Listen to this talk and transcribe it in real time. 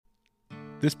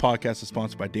This podcast is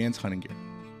sponsored by Dan's Hunting Gear,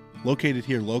 located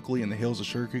here locally in the hills of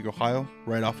Sugar Creek, Ohio,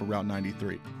 right off of Route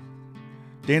 93.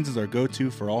 Dan's is our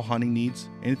go-to for all hunting needs,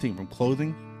 anything from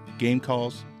clothing, game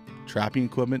calls, trapping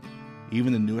equipment,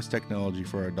 even the newest technology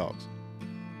for our dogs.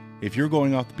 If you're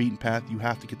going off the beaten path, you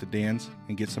have to get to Dan's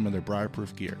and get some of their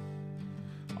briar-proof gear.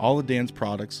 All of Dan's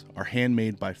products are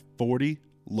handmade by 40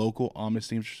 local Amish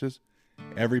seamstresses.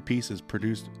 Every piece is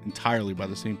produced entirely by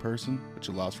the same person, which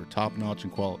allows for top-notch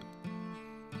and quality.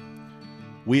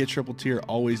 We at Triple T are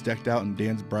always decked out in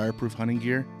Dan's briar-proof hunting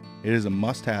gear. It is a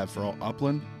must-have for all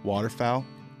upland, waterfowl,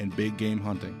 and big game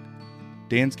hunting.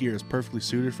 Dan's gear is perfectly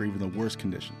suited for even the worst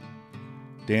conditions.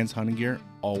 Dan's Hunting Gear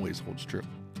always holds true.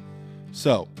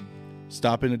 So,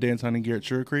 stop into Dan's Hunting Gear at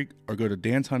Sugar Creek or go to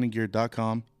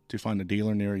danshuntinggear.com to find a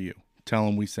dealer near you. Tell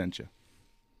them we sent you.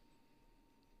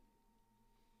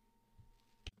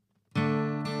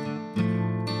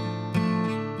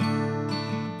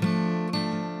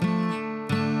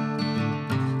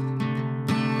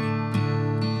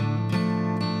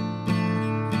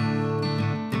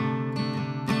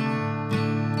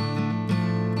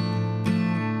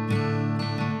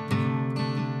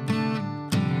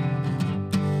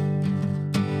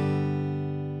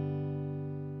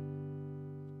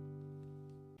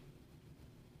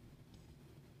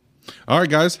 All right,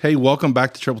 guys. Hey, welcome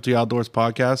back to Triple T Outdoors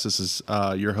Podcast. This is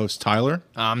your host, Tyler.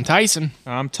 I'm Tyson.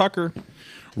 I'm Tucker.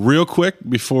 Real quick,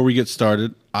 before we get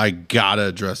started, I got to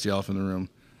address the elephant in the room.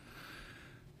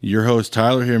 Your host,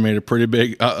 Tyler, here made a pretty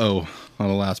big on the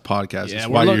last podcast. Yeah,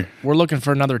 we're looking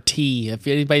for another T. If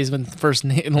anybody's been the first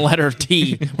letter of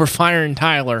T, we're firing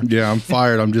Tyler. Yeah, I'm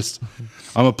fired. I'm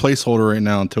a placeholder right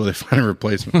now until they find a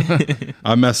replacement.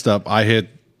 I messed up. I hit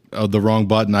the wrong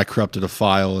button. I corrupted a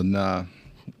file, and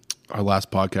our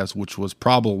last podcast, which was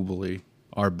probably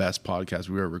our best podcast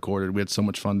we ever recorded. We had so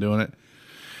much fun doing it.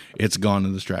 It's gone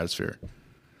in the stratosphere.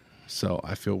 So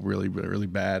I feel really, really, really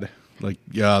bad. Like,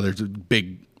 yeah, there's a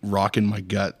big rock in my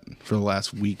gut for the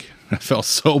last week. I felt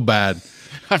so bad.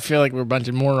 I feel like we're a bunch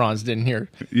of morons sitting here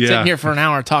for an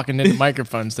hour talking into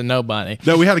microphones to nobody.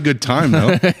 No, we had a good time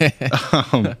though.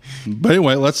 But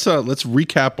anyway, let's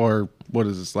recap our, what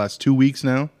is this, last 2 weeks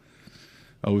now?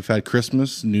 We've had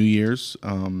Christmas, New Year's,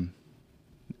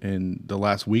 in the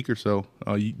last week or so.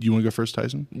 You want to go first,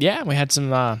 Tyson? Yeah, we had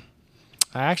some. I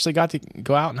actually got to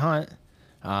go out and hunt.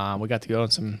 We got to go on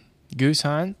some goose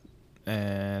hunt,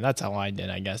 and that's how I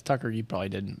did, I guess. Tucker, you probably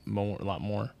did a lot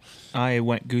more. I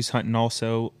went goose hunting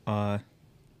also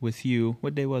with you.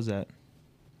 What day was that?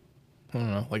 I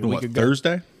don't know, like a week ago.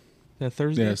 Thursday?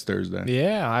 Thursday? Yeah, it's Thursday.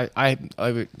 Yeah, I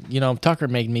Tucker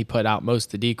made me put out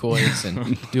most of the decoys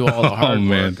and do all the hard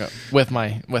work with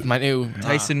my new.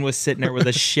 Tyson was sitting there with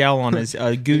a shell on his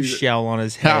goose shell on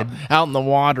his head, out in the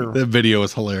water. That video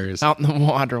was hilarious. Out in the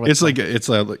water. With it's like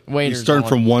you start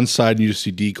from one side and you just see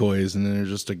decoys, and then there's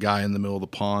just a guy in the middle of the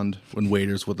pond when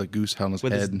waders with a goose on his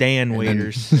with head. His Dan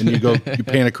waders. And you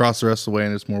pan across the rest of the way,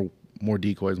 and it's more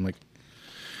decoys. I'm like,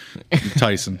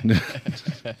 Tyson.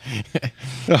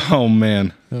 Oh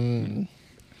man.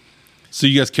 So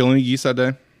you guys kill any geese that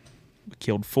day? We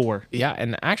killed 4. Yeah,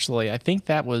 and actually I think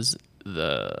that was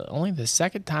only the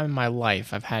second time in my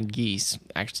life I've had geese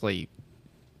actually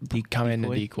come in the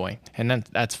decoy. And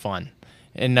that's fun.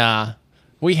 And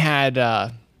we had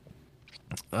the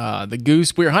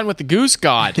goose. We were hunting with the goose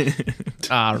god.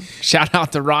 Shout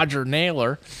out to Roger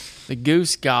Naylor, the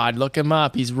goose god. Look him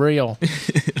up. He's real.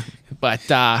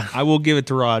 But I will give it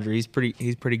to Roger. He's pretty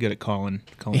good at calling.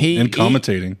 And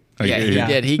commentating. He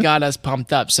did. He got us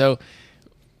pumped up. So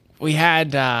we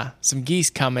had some geese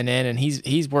coming in, and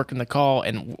he's working the call,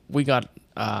 and we got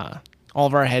all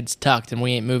of our heads tucked, and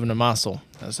we ain't moving a muscle.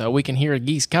 So we can hear a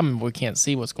geese coming, but we can't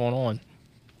see what's going on.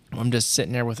 I'm just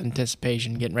sitting there with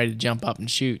anticipation, getting ready to jump up and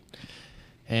shoot.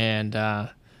 And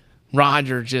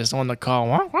Roger just on the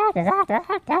call,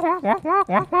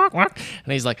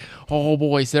 and he's like, "Oh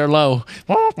boys, they're low,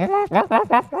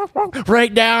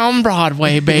 right down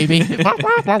Broadway, baby."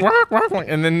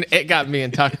 And then it got me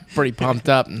and Tuck pretty pumped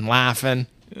up and laughing.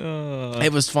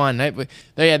 It was fun.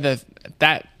 They had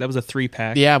that was a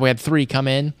 3-pack. Yeah, we had 3 come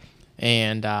in,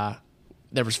 and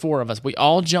there was 4 of us. We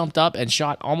all jumped up and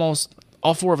shot almost.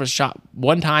 All 4 of us shot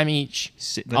one time each,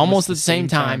 almost at the same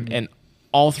time, and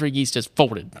all 3 geese just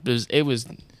folded. It was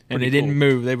and they didn't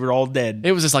move. They were all dead.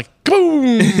 It was just like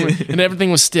boom, and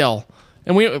everything was still.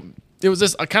 And it was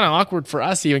just kind of awkward for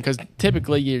us even because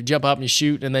typically you jump up and you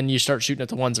shoot, and then you start shooting at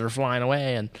the ones that are flying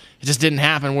away, and it just didn't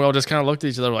happen. We all just kind of looked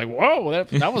at each other like, "Whoa,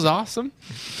 that was awesome."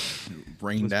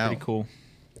 Rained out. Pretty cool.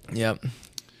 Yep.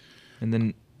 And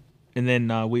then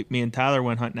me and Tyler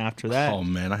went hunting after that. Oh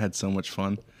man, I had so much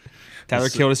fun. Tyler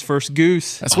killed his first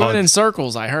goose. That's swimming in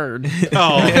circles, I heard.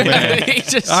 Oh man, He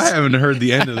just- I haven't heard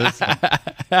the end of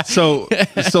this. So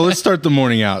let's start the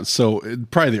morning out. So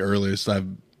probably the earliest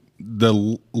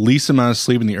the least amount of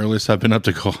sleep and the earliest I've been up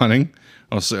to go hunting.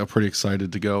 I was pretty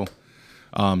excited to go.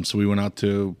 So we went out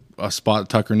to a spot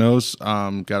Tucker knows.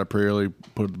 Got up pretty early,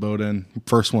 put the boat in.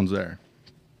 First one's there.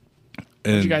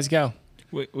 And Where'd you guys go?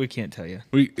 We can't tell you.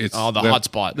 It's Oh, the hot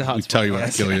spot. The hot we spot, tell you when I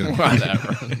yes. kill you.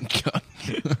 Whatever.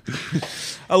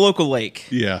 A local lake,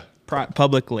 Yeah.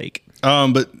 public lake.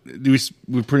 But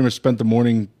we pretty much spent the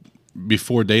morning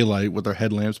before daylight with our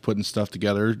headlamps, putting stuff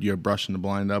together. You're brushing the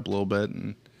blind up a little bit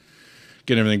and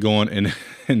getting everything going.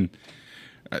 And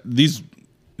these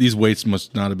weights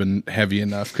must not have been heavy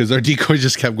enough because our decoy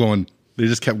just kept going. They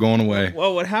just kept going away.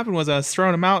 Well, what happened was I was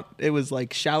throwing them out. It was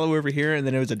like shallow over here, and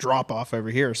then it was a drop off over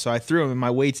here. So I threw them, and my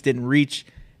weights didn't reach,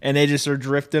 and they just are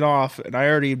drifting off. And I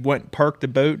already went and parked the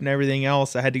boat and everything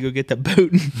else. I had to go get the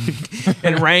boat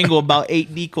and wrangle about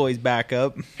 8 decoys back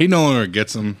up. He no longer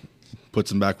gets them, puts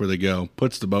them back where they go,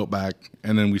 puts the boat back,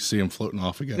 and then we see him floating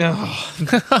off again. Oh,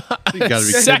 You gotta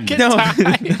be Second kidding. No.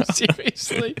 time.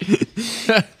 Seriously.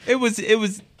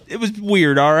 it was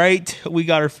weird. All right, we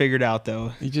got her figured out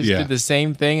though. You just Yeah. did the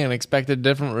same thing and expected a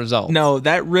different result. No,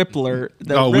 that Rippler.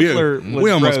 The We Rippler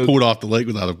was almost rogue. pulled off the lake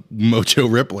without a Mojo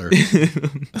Rippler.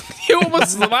 You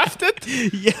almost left it?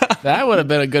 Yeah. That would have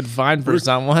been a good find for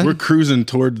someone. We're cruising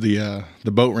toward the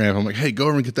boat ramp. I'm like, hey, go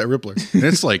over and get that Rippler. And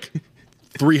it's like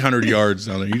 300 yards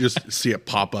down there. You just see it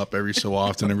pop up every so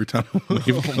often, every time a wave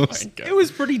goes. It was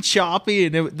pretty choppy,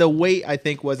 and the weight I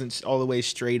think wasn't all the way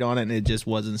straight on it, and it just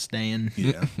wasn't staying.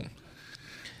 Yeah.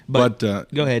 But, Go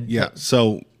ahead. Yeah.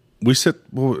 So we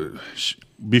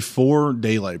before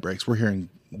daylight breaks, we're hearing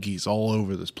geese all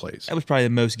over this place. That was probably the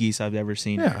most geese I've ever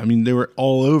seen. Yeah. I mean, they were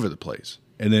all over the place.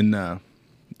 And then as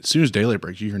soon as daylight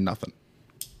breaks, you hear nothing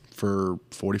for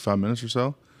 45 minutes or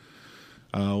so.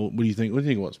 What do you think? What do you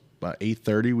think it was? About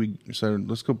 8:30, we said,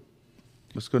 let's go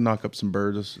knock up some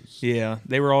birds. Yeah,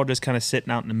 they were all just kind of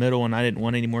sitting out in the middle, and I didn't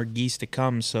want any more geese to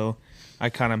come, so I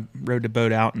kind of rode the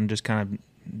boat out and just kind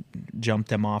of jumped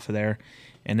them off of there.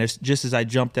 And just as I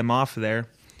jumped them off of there,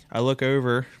 I look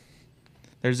over.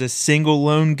 There's a single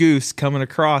lone goose coming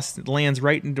across. It lands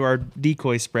right into our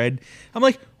decoy spread. I'm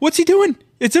like, what's he doing?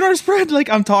 It's in our spread.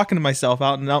 Like, I'm talking to myself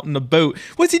out in the boat.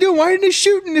 What's he doing? Why isn't he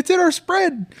shooting? It's in our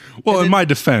spread. Well, in my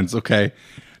defense, okay,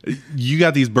 you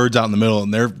got these birds out in the middle,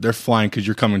 and they're flying because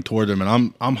you're coming toward them,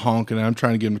 and I'm honking, and I'm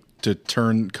trying to get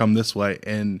them to come this way,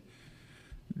 and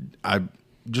I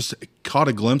just caught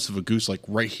a glimpse of a goose like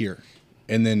right here,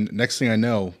 and then next thing I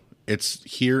know, it's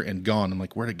here and gone. I'm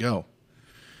like, where'd it go?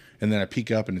 And then I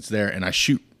peek up, and it's there, and I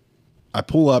shoot. I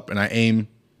pull up, and I aim,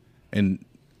 and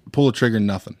pull the trigger,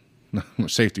 nothing. My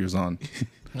safety was on.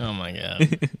 Oh, my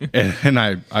God. And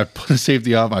I put the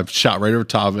safety off. I shot right over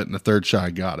top of it, and the third shot, I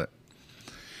got it.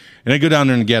 And I go down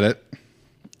there and get it.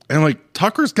 And I'm like,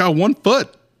 Tucker's got 1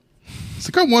 foot. It's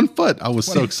got 1 foot. I was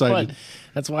so excited. But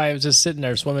that's why I was just sitting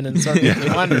there swimming in circles. We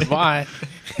wondered why.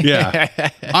 Yeah.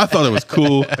 I thought it was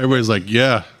cool. Everybody's like,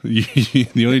 yeah,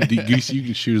 the only goose you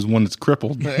can shoot is one that's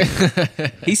crippled.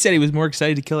 He said he was more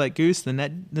excited to kill that goose than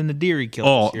the deer he killed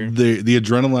Oh, this year. the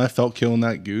adrenaline I felt killing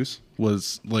that goose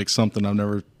was like something I've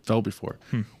never felt before.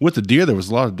 With the deer, there was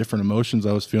a lot of different emotions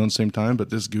I was feeling at the same time,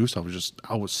 but this goose, I was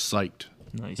psyched.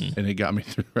 Nice. And it got me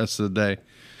through the rest of the day.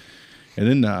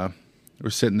 And then we're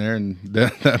sitting there, and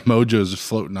that Mojo is just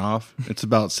floating off. It's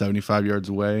about 75 yards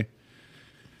away.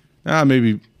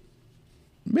 Maybe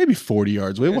 40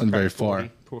 yards away. It wasn't very far.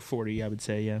 40, I would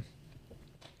say, yeah.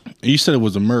 You said it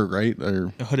was a merg, right?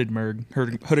 Or A hooded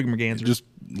merganser. it just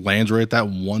lands right at that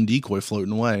one decoy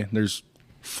floating away. There's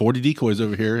 40 decoys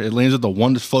over here. It lands at the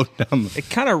one that's floating down. It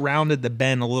kind of rounded the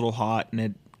bend a little hot,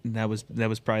 and that was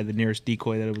probably the nearest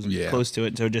decoy that it was close to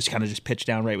it. So it just kind of just pitched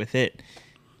down right with it.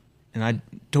 And I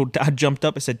jumped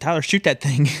up. I said, Tyler, shoot that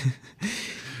thing.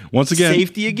 Once again,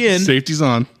 Safety again. Safety's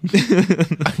on.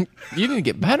 You need to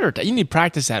get better at that. You need to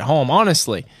practice at home,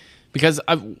 honestly. Because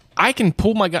I can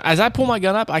pull my gun. As I pull my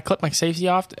gun up, I click my safety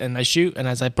off and I shoot. And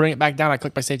as I bring it back down, I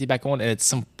click my safety back on. And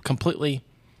it's completely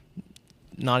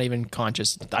not even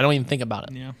conscious. I don't even think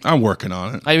about it. Yeah. I'm working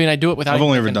on it. I mean, I do it without I've even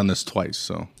only ever thinking. done this twice,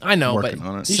 so I know, I'm but working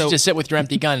on it. you should just sit with your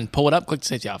empty gun and pull it up, click the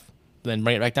safety off. Then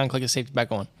bring it back down, click the safety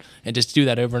back on. And just do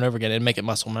that over and over again and make it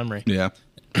muscle memory. Yeah.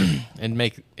 And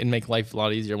make life a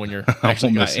lot easier when you're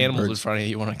actually got missing animals in birds. front of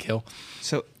you want to kill.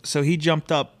 So he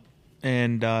jumped up,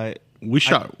 and We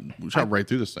shot right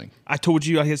through this thing. I told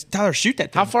you, I guess, Tyler, shoot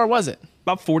that thing. How far was it?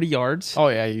 About 40 yards. Oh,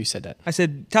 yeah, you said that. I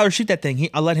said, Tyler, shoot that thing.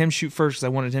 I let him shoot first because I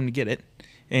wanted him to get it,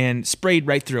 and sprayed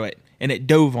right through it. and it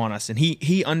dove on us. And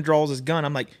he undraws his gun.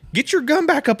 I'm like, get your gun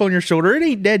back up on your shoulder. It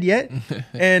ain't dead yet.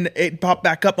 And it popped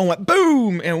back up and went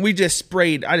boom. And we just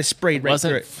sprayed. I just sprayed right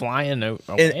through it. Flying away.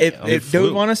 It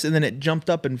dove on us, and then it jumped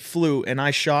up and flew. And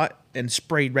I shot and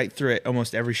sprayed right through it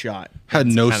almost every shot. Had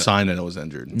no sign that it was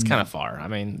injured. It's kind of far. I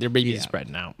mean, their BB's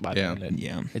spreading out. By the end.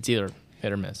 Yeah. It's either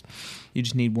hit or miss. You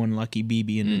just need one lucky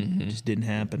BB, and it just didn't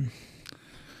happen.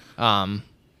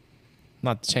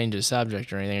 Not to change the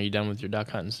subject or anything. Are you done with your duck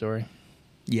hunting story?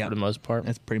 Yeah, For the most part.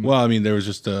 that's pretty much. Well, I mean, there was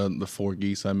just the 4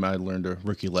 geese I learned a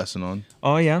rookie lesson on.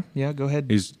 Oh yeah, go ahead.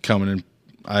 He's coming in.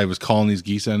 I was calling these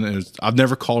geese in. I've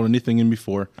never called anything in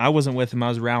before. I wasn't with him. I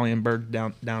was rallying birds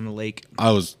down the lake.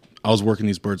 I was working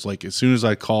these birds. Like, as soon as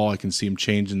I call, I can see them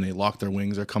change, and they lock their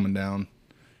wings. They're coming down.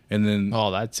 And then...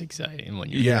 Oh, that's exciting. When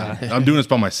you're I'm doing this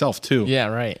by myself, too. Yeah,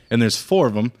 right. And there's 4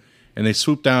 of them, and they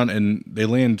swoop down, and they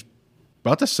land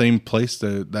about the same place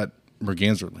that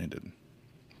merganser landed.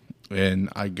 And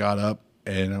I got up,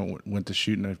 and I went to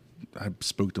shoot, and I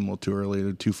spooked them a little too early.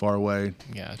 They're too far away.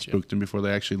 Gotcha. Spooked them before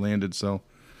they actually landed, so...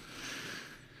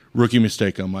 Rookie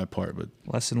mistake on my part, but...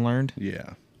 Lesson learned.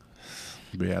 Yeah.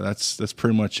 But yeah, that's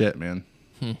pretty much it, man.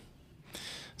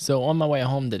 So on my way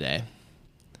home today,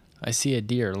 I see a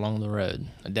deer along the road,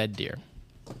 a dead deer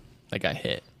that got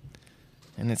hit.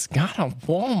 And it's got a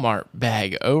Walmart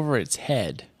bag over its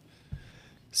head.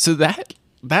 So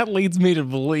that leads me to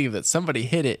believe that somebody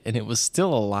hit it and it was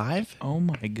still alive. Oh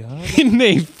my god! And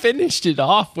they finished it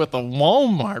off with a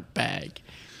Walmart bag.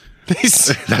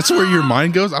 That's where your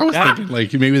mind goes. I was thinking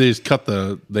like maybe they just cut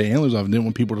the antlers off and didn't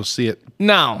want people to see it.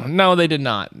 No, they did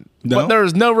not. No? But there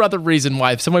was no other reason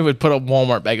why if somebody would put a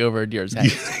Walmart bag over a deer's head.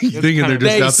 You thinking they're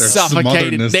just out there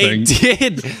smothering this They thing?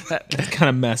 did. That's kind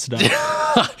of messed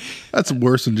up. That's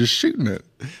worse than just shooting it.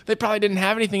 They probably didn't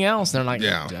have anything else. They're like,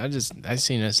 Yeah. I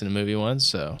seen this in a movie once,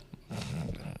 so.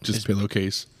 Just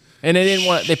pillowcase. And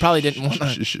they probably didn't want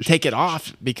to take it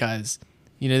off because,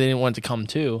 they didn't want it to come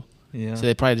to. Yeah. So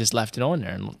they probably just left it on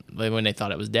there and when they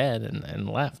thought it was dead and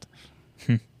left.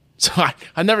 So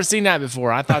I've never seen that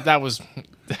before. I thought that was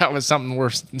something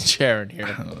worth sharing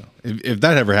here. If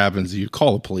that ever happens, you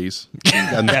call the police.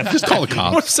 Just call the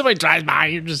cops. What if somebody drives by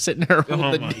and you're just sitting there with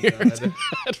the deer's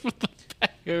head with the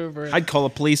bag over it? I'd call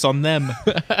the police on them.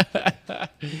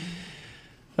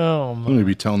 Oh, I'm going to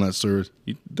be telling that story.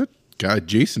 That guy,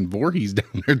 Jason Voorhees,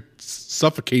 down there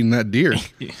suffocating that deer.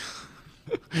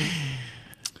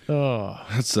 Oh,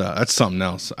 That's something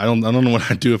else. I don't know what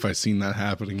I'd do if I seen that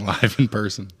happening live in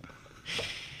person.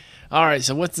 all right.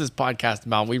 So what's this podcast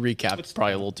about? We recapped. It's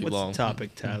probably a little too long. What's the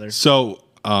topic, Tyler? So,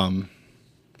 I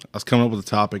was coming up with a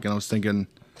topic, and I was thinking,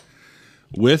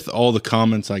 with all the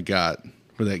comments I got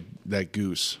for that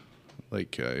goose,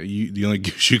 like the only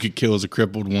goose you could kill is a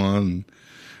crippled one.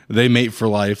 They mate for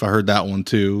life. I heard that one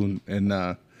too, and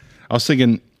I was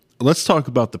thinking, let's talk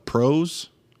about the pros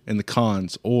and the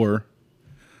cons, or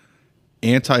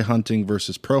anti-hunting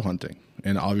versus pro hunting.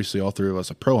 And obviously, all 3 of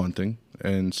us are pro hunting,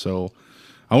 and so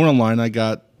I went online. I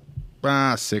got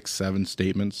 6-7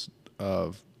 statements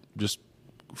of just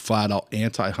flat out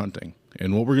anti-hunting.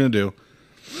 And what we're gonna do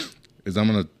is I'm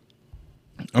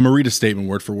gonna read a statement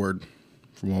word for word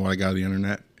from what I got on the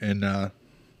internet, and we're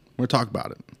gonna talk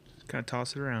about it. Kind of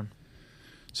toss it around.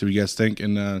 So what you guys think,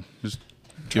 and just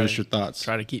give us your thoughts.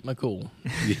 Try to keep my cool.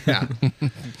 Yeah,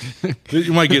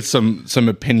 you might get some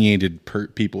opinionated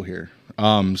people here.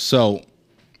 So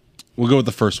we'll go with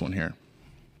the first one here.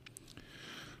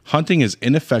 Hunting is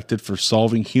ineffective for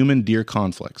solving human-deer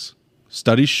conflicts.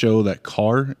 Studies show that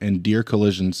car and deer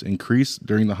collisions increase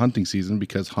during the hunting season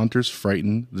because hunters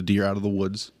frighten the deer out of the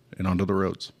woods and onto the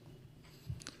roads.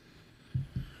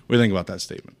 What do you think about that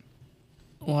statement?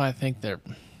 Well, I think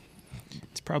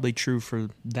It's probably true for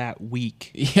that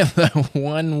week. that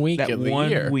 1 week That of the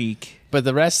one year. week. But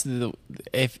the rest of the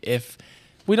if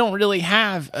we don't really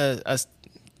have a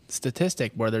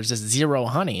statistic where there's just zero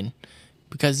hunting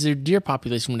because their deer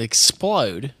population would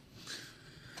explode.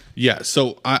 Yeah,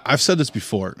 so I've said this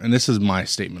before, and this is my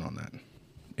statement on that.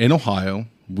 In Ohio,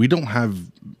 we don't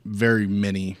have very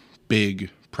many big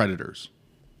predators.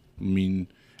 I mean,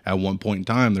 at one point in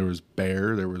time, there was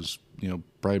bear, there was,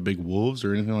 probably big wolves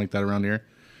or anything like that around here.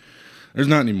 There's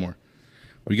not anymore.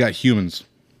 We got humans,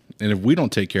 and if we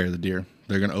don't take care of the deer,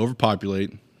 they're going to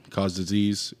overpopulate, cause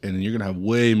disease, and then you're going to have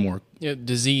way more.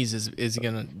 Disease is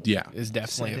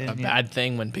definitely a bad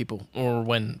thing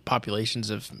when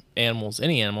populations of animals,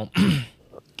 any animal,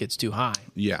 gets too high.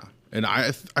 Yeah, and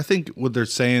I think what they're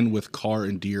saying with car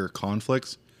and deer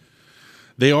conflicts,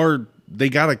 they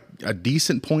got a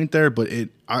decent point there, but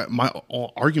my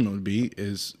argument would be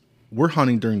is we're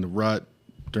hunting during the rut,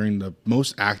 during the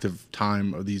most active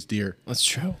time of these deer. That's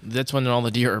true. That's when all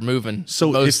the deer are moving.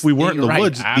 So if we weren't in the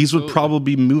woods, these would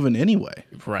probably be moving anyway.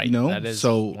 Right. You know? That is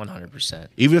so 100%.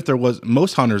 Even if there was,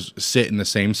 most hunters sit in the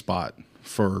same spot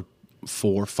for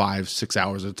 4, 5, 6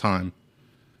 hours at a time.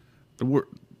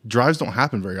 Drives don't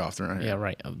happen very often, right? Yeah,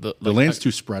 right. The land's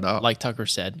too spread up. Like Tucker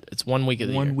said, it's 1 week of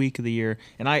the year. 1 week of the year.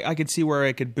 And I could see where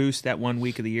I could boost that 1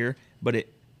 week of the year, but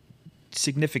it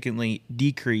significantly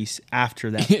decrease after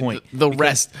that point.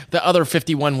 The other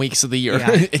 51 weeks of the year,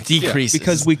 Yeah. it decreases.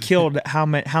 Because we killed how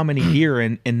many deer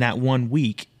in that 1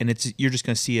 week, and you're just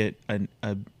going to see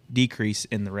a decrease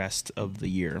in the rest of the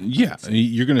year. Yeah,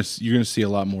 you're gonna see a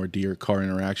lot more deer car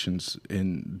interactions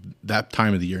in that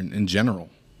time of the year in general.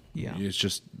 Yeah, it's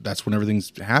just that's when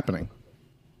everything's happening.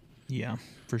 Yeah,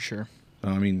 for sure.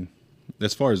 I mean,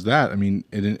 as far as that, I mean,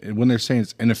 when they're saying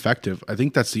it's ineffective, I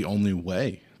think that's the only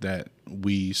way that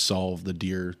we solve the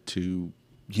deer to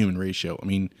human ratio. I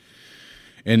mean,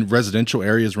 in residential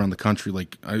areas around the country,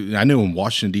 like I know in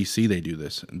Washington, D.C., they do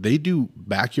this. They do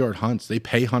backyard hunts. They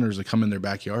pay hunters to come in their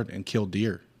backyard and kill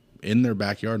deer in their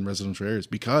backyard in residential areas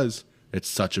because it's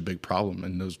such a big problem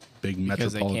in those big metropolitan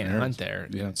areas. Because they can't hunt there.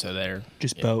 Yeah. So they're...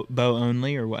 Just bow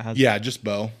only, or what? Yeah, just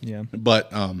bow. Yeah.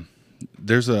 But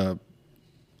there's a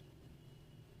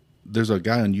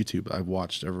guy on YouTube I've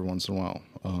watched every once in a while.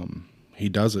 He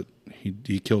does it.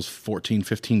 He kills 14,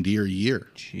 15 deer a year.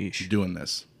 Sheesh. Doing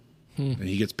this. And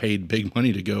he gets paid big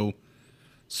money to go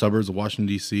suburbs of Washington,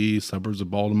 D.C., suburbs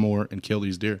of Baltimore, and kill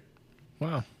these deer.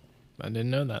 Wow. I didn't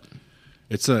know that.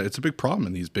 It's a big problem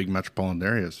in these big metropolitan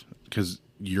areas because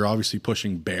you're obviously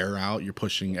pushing bear out, you're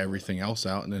pushing everything else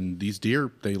out, and then these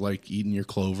deer, they like eating your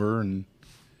clover and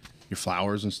your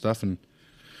flowers and stuff, and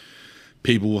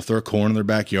people will throw corn in their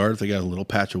backyard if they got a little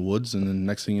patch of woods, and then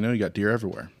next thing you know, you got deer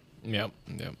everywhere. Yep.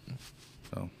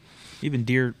 So even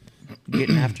deer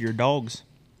getting after your dogs,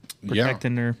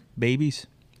 protecting their babies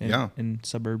in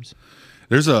suburbs.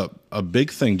 There's a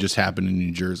big thing just happened in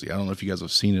New Jersey. I don't know if you guys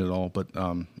have seen it at all, but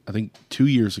I think 2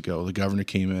 years ago, the governor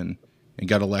came in and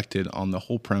got elected on the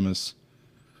whole premise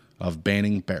of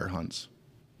banning bear hunts.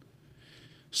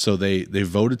 So they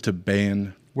voted to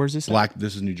ban... Where's this?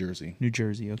 This is New Jersey. New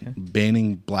Jersey, okay.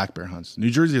 Banning black bear hunts. New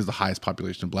Jersey has the highest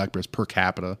population of black bears per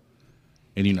capita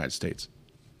in the United States.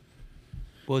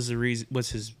 What was the reason?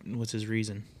 What's his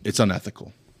reason? It's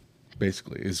unethical,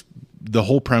 basically. Is the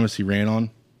whole premise he ran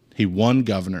on. He won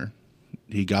governor.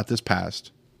 He got this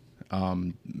passed.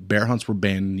 Bear hunts were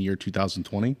banned in the year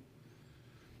 2020,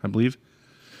 I believe.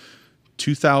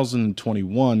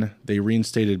 2021, they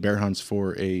reinstated bear hunts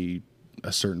for a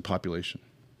certain population,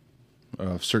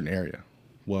 a certain area.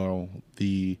 Well,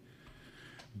 the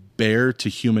bear to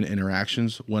human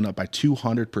interactions went up by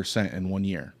 200% in 1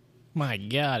 year. My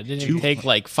God, it didn't even take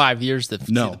like 5 years to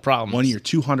see the problem. 1 year,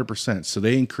 200%. So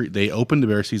they opened the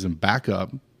bear season back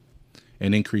up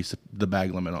and increased the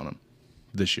bag limit on them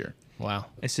this year. Wow.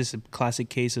 It's just a classic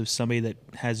case of somebody that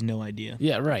has no idea.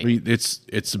 Yeah, right. I mean,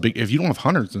 it's a big. If you don't have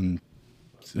hunters, then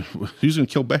who's going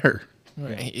to kill bear?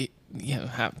 Right.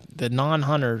 The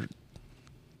non-hunter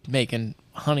making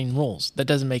hunting rules. That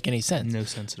doesn't make any sense. No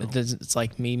sense at all. It's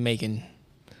like me making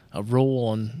a rule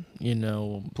on,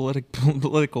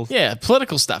 political. Yeah,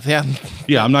 political stuff. Yeah.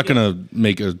 Yeah, I'm not going to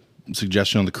make a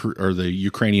suggestion on the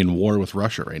Ukrainian war with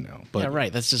Russia right now. But yeah,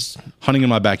 right. That's just hunting in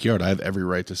my backyard. I have every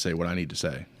right to say what I need to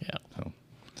say. Yeah.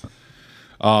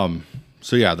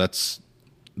 So yeah, that's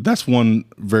one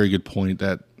very good point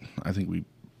that I think we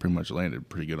pretty much landed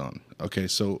pretty good on. Okay,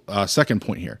 so second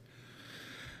point here.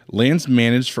 Lands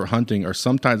managed for hunting are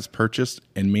sometimes purchased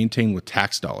and maintained with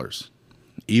tax dollars,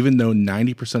 even though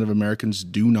 90% of Americans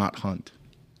do not hunt.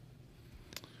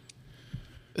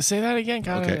 Say that again.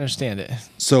 I don't understand it.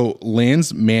 So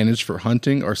lands managed for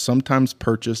hunting are sometimes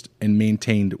purchased and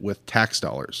maintained with tax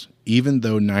dollars, even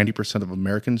though 90% of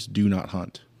Americans do not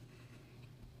hunt.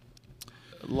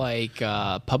 Like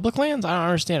public lands? I don't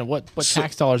understand. What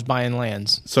tax dollars buying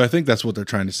lands? So I think that's what they're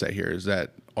trying to say here is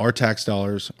that our tax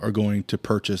dollars are going to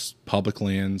purchase public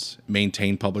lands,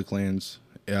 maintain public lands.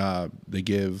 They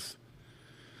give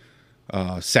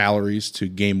salaries to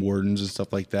game wardens and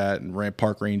stuff like that, and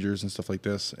park rangers and stuff like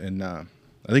this. And I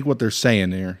think what they're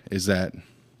saying there is that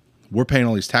we're paying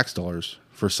all these tax dollars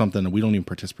for something that we don't even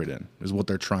participate in, is what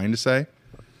they're trying to say.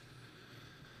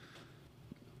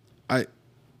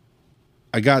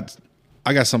 I got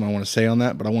something I want to say on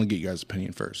that, but I want to get you guys'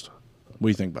 opinion first. What do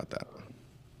you think about that?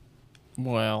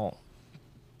 Well,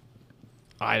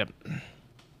 I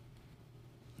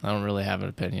don't really have an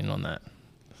opinion on that.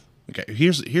 Okay,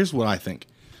 here's what I think.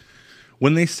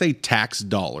 When they say tax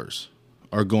dollars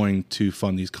are going to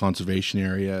fund these conservation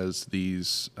areas,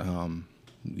 these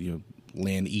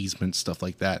land easements, stuff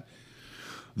like that.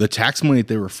 The tax money that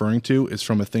they're referring to is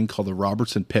from a thing called the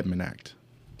Robertson-Pittman Act.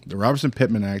 The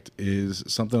Robertson-Pittman Act is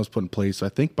something that was put in place, I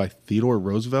think, by Theodore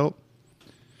Roosevelt.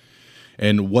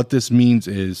 And what this means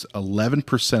is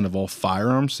 11% of all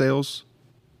firearm sales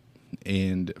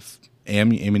and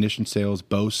ammunition sales,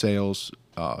 bow sales,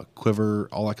 quiver,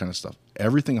 all that kind of stuff,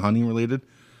 everything hunting related,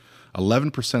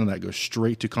 11% of that goes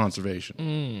straight to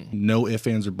conservation. No ifs,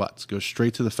 ands, or buts. Goes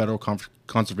straight to the federal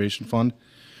conservation fund.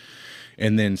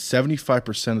 And then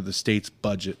 75% of the state's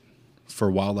budget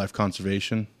for wildlife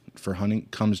conservation, for hunting,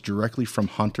 comes directly from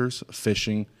hunters,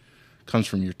 fishing, comes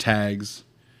from your tags,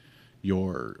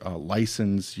 your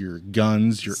license, your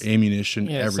guns, your ammunition,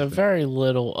 everything. So very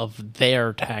little of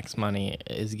their tax money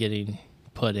is getting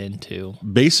put into.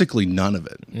 Basically none of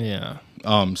it. Yeah.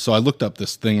 So I looked up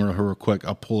this thing real quick.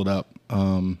 I'll pull it up.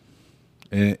 And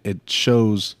it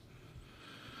shows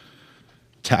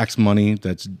tax money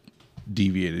that's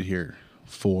deviated here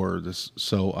for this.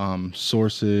 So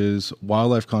sources,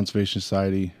 Wildlife Conservation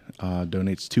Society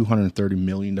donates $230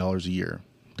 million a year.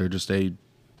 They're just a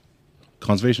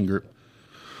conservation group.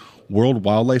 World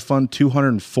Wildlife Fund,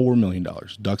 $204 million.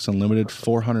 Ducks Unlimited,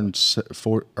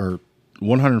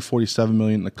 $147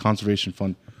 million. The Conservation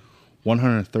Fund,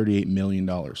 $138 million.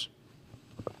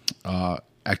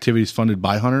 Activities funded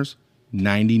by hunters,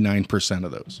 99%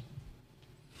 of those.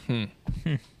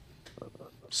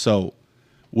 So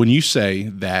when you say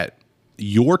that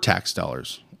your tax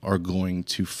dollars are going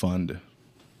to fund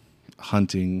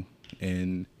hunting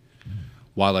in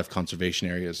wildlife conservation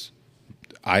areas,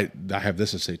 I have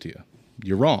this to say to you.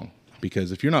 You're wrong.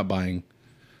 Because if you're not buying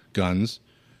guns,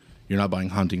 you're not buying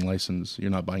hunting license, you're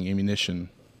not buying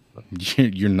ammunition,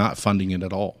 you're not funding it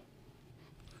at all.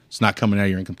 It's not coming out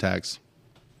of your income tax.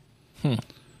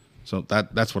 So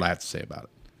that's what I have to say about it.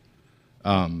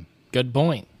 Good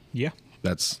point. Yeah.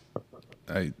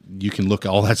 You can look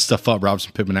all that stuff up.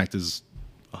 Robertson-Pittman Act is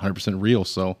 100% real.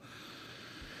 So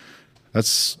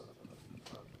that's,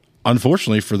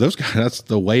 unfortunately for those guys, that's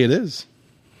the way it is.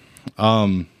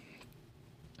 What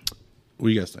do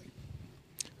you guys think?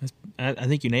 I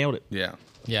think you nailed it. Yeah.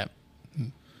 Yeah.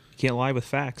 Can't lie with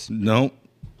facts. No.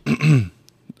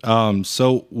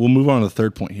 So we'll move on to the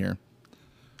third point here.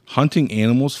 Hunting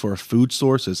animals for a food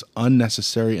source is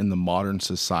unnecessary in the modern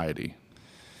society.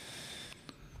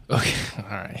 Okay. All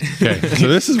right. Okay. So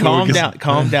this is Calm down.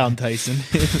 Calm down, Tyson.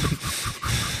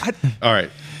 All right.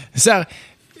 So,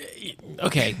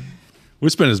 okay. We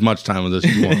spend as much time with this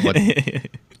as you want.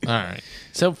 All right.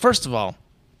 So first of all,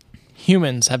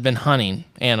 humans have been hunting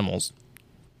animals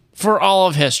for all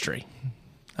of history.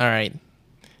 All right.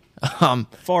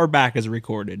 Far back as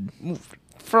recorded.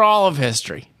 For all of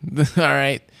history. All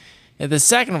right. And the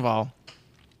second of all,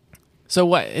 so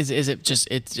what is it just,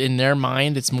 it's in their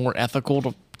mind, it's more ethical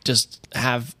to just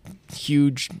have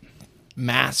huge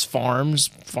mass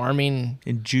farming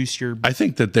And juice your... I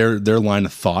think that their line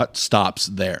of thought stops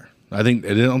there. I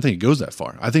don't think it goes that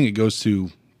far. I think it goes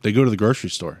to, they go to the grocery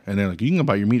store and they're like, you can go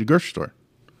buy your meat at the grocery store.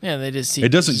 Yeah, they just see it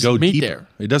doesn't go meat deeper. there.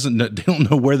 It doesn't. They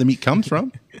don't know where the meat comes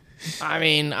from. I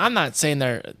mean, I'm not saying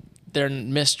they're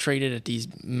mistreated at these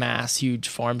mass huge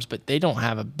farms, but they don't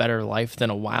have a better life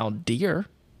than a wild deer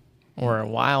or a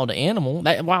wild animal.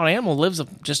 That wild animal lives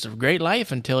just a great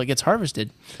life until it gets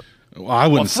harvested. Well, I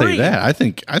wouldn't say free. that. I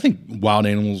think wild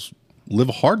animals live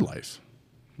a hard life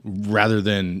rather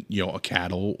than a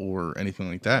cattle or anything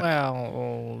like that.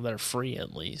 Well, they're free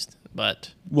at least,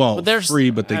 but they're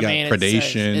free, but they got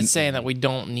predation. It's saying that we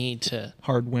don't need to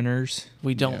hard winters.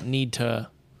 We don't need to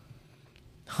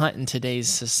hunt in today's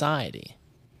society.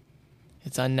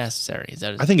 It's unnecessary.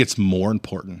 I think it's more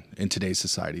important in today's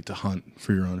society to hunt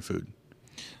for your own food.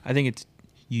 I think it's,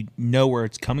 you know where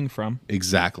it's coming from.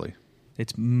 Exactly.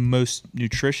 It's most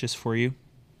nutritious for you.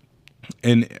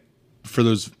 And for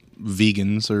those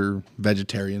vegans or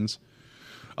vegetarians,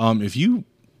 if you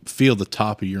feel the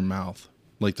top of your mouth,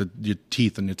 like your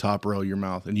teeth in the top row of your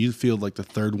mouth, and you feel like the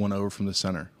third one over from the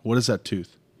center, what is that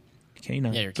tooth?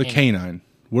 Canine. Yeah, The canine.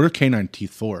 What are canine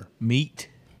teeth for? Meat.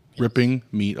 Ripping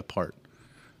meat apart.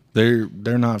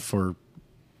 They're not for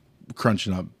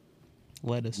crunching up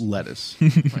Lettuce.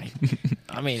 Right.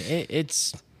 I mean,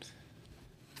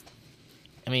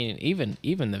 even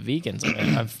the vegans. I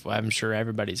mean, I'm sure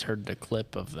everybody's heard the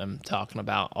clip of them talking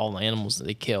about all the animals that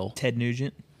they kill. Ted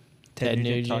Nugent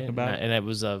talked about it. And it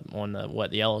was on the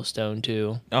Yellowstone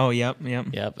too. Oh, yep.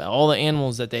 All the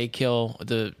animals that they kill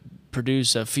to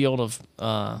produce a field of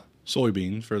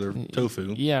soybeans for their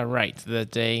tofu. Yeah, right.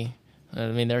 That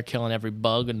they're killing every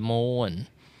bug and mole and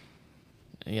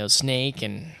snake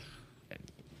and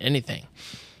anything.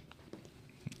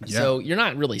 Yeah. So you're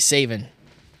not really saving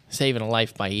saving a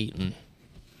life by eating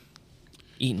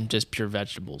just pure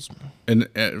vegetables. And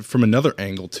from another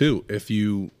angle too, if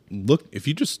you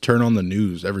just turn on the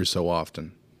news every so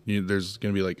often, there's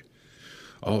going to be like,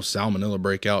 oh, salmonella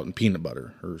breakout in peanut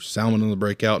butter, or salmonella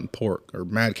breakout in pork, or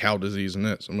mad cow disease in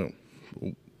this. I mean,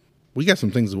 we got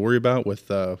some things to worry about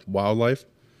with wildlife.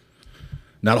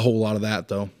 Not a whole lot of that,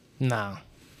 though. No.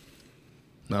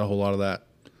 Not a whole lot of that.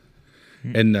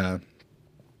 And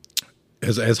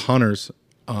as hunters,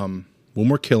 when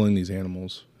we're killing these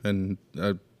animals, and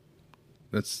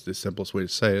that's the simplest way to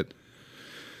say it,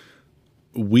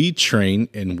 we train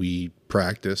and we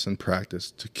practice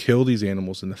to kill these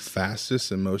animals in the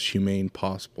fastest and most humane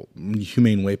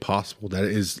way possible that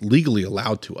is legally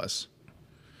allowed to us.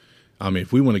 I mean,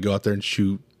 if we want to go out there and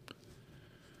shoot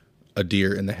a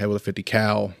deer in the head with a 50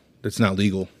 cal, that's not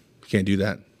legal. You can't do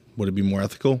that. Would it be more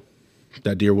ethical?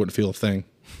 That deer wouldn't feel a thing.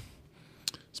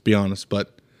 Let's be honest,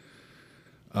 but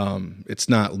it's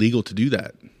not legal to do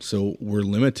that. So we're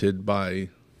limited by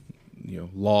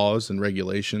laws and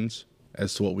regulations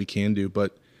as to what we can do.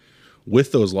 But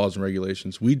with those laws and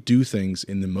regulations, we do things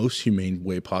in the most humane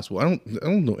way possible. I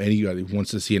don't know anybody who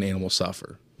wants to see an animal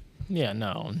suffer. Yeah,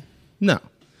 no. No.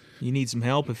 You need some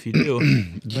help if you do.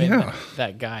 Yeah. I mean,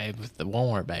 that guy with the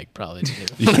Walmart bag probably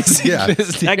did. Yeah.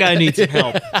 That guy needs some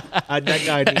help. That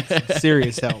guy needs some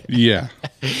serious help. Yeah.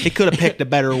 He could have picked a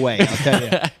better way, I'll tell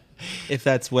you, if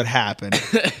that's what happened.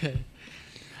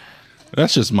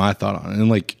 That's just my thought on it. And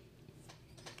like,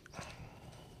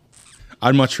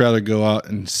 I'd much rather go out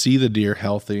and see the deer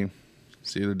healthy,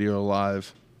 see the deer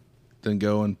alive, than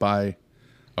go and buy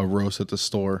a roast at the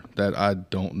store that I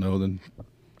don't know than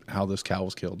how this cow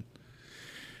was killed.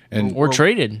 And Or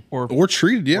treated. Or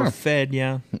treated, yeah. Or fed,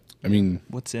 yeah. I mean,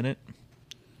 What's in it?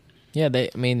 Yeah,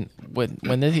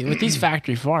 with these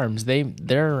factory farms,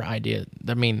 their idea,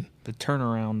 I mean, The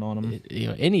turnaround on them.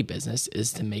 any business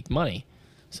is to make money.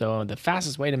 So the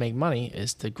fastest way to make money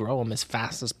is to grow them as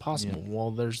fast as possible. Yeah.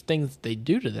 Well, there's things they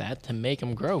do to that to make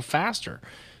them grow faster.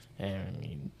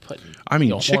 And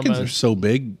chickens hormones. Are so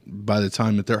big by the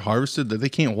time that they're harvested that they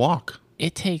can't walk.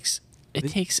 Today's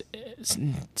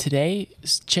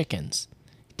chickens,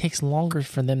 it takes longer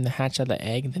for them to hatch out of the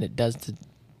egg than it does to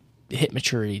hit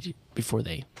maturity before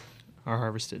they are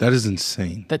harvested. That is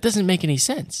insane. That doesn't make any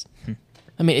sense.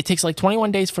 I mean, it takes like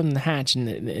 21 days for them to hatch,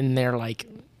 and they're like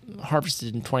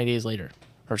harvested in 20 days later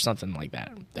or something like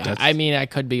that. I mean, I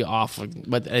could be off,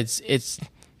 but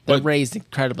they're raised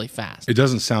incredibly fast. It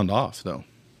doesn't sound off though.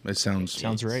 It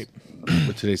sounds right.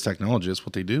 With today's technology, that's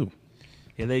what they do.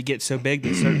 Yeah, they get so big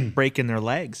they start breaking their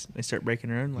legs. They start breaking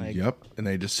their own legs. Yep, and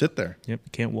they just sit there.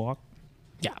 Yep, can't walk.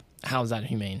 Yeah, how is that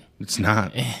humane? It's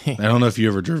not. I don't know if you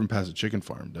ever driven past a chicken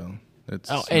farm, though.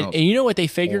 And you know what they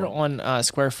figured on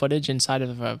square footage inside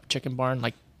of a chicken barn?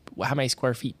 Like how many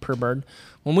square feet per bird?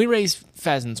 When we raise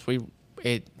pheasants, we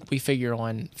figure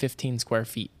on 15 square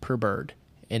feet per bird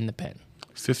in the pen.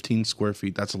 15 square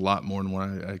feet. That's a lot more than what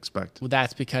I expect. Well,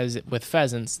 that's because with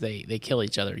pheasants, they kill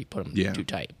each other. You put them too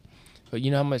tight. But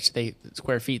you know how much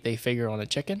square feet they figure on a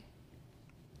chicken?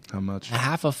 How much? A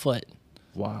half a foot.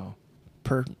 Wow.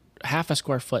 Half a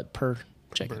square foot per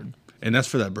chicken. Bird. And that's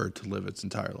for that bird to live its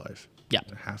entire life. Yeah.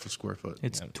 A half a square foot.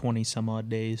 It's 20 some odd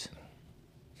days.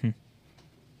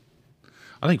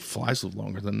 I think flies live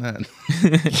longer than that.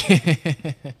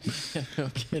 No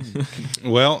kidding.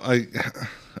 Well, I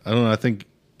don't know. I think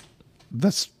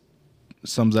that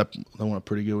sums up that one up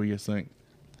pretty good. What do you think?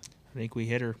 I think we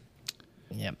hit her.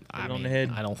 Yep. On the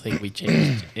head. I don't think we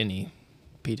changed any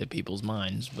PETA people's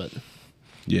minds, but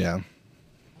yeah.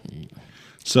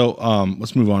 So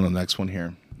let's move on to the next one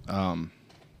here.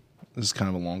 This is kind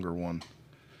of a longer one.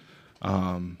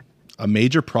 A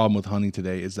major problem with hunting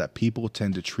today is that people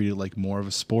tend to treat it like more of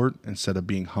a sport instead of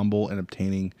being humble and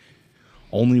obtaining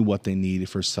only what they need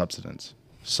for subsistence.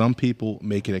 Some people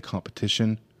make it a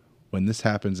competition. When this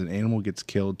happens, an animal gets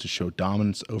killed to show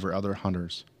dominance over other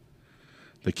hunters.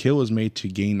 The kill is made to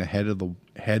gain the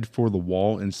head for the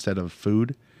wall instead of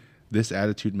food. This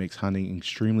attitude makes hunting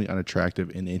extremely unattractive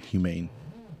and inhumane.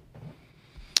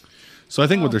 So I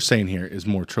think what they're saying here is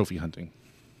more trophy hunting.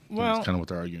 Well, that's kind of what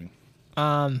they're arguing.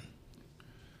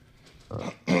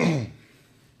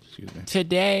 Excuse me.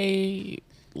 Today,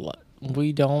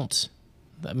 we don't.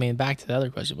 I mean, back to the other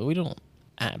question, but we don't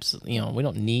absolutely. We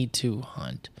don't need to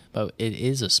hunt, but it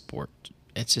is a sport.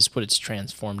 It's just what it's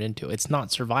transformed into. It's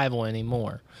not survival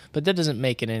anymore, but that doesn't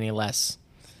make it any less,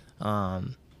 us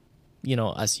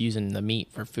using the meat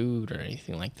for food or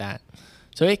anything like that.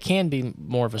 So it can be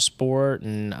more of a sport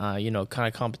and, kind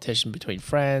of competition between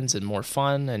friends and more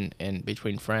fun and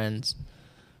between friends.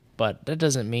 But that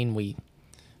doesn't mean we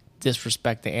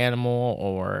disrespect the animal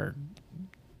or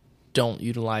don't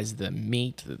utilize the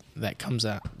meat that comes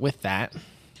out with that.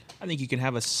 I think you can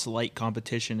have a slight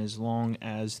competition as long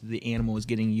as the animal is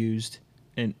getting used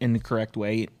in the correct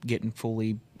way, getting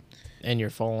fully. And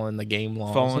you're following the game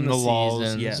laws. Following and the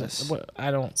laws, seasons. yes. I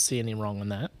don't see any wrong in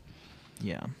that.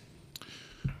 Yeah.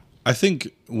 I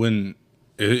think and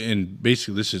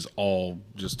basically this is all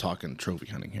just talking trophy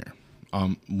hunting here.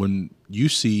 When you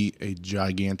see a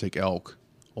gigantic elk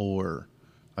or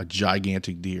a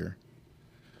gigantic deer,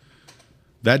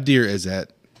 that deer is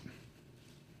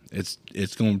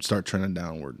it's going to start trending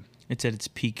downward. It's at its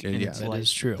peak in its that life.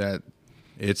 is true. That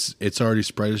it's already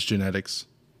spread its genetics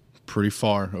pretty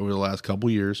far over the last couple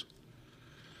years.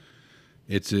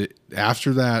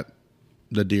 After that,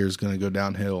 the deer is going to go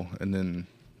downhill, and then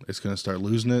it's going to start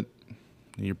losing it.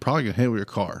 And you're probably going to hit with your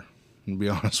car, to be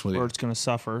honest with you. Or it's going to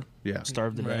suffer. Yeah.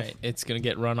 Starve to death. Right. It's going to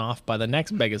get run off by the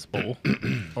next biggest bull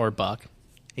or buck.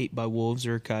 Ate by wolves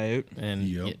or a coyote. And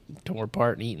get torn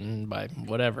apart and eaten by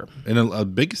whatever. And a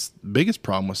biggest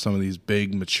problem with some of these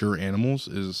big mature animals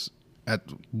is at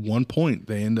one point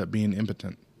they end up being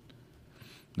impotent.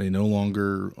 They no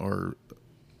longer are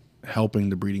helping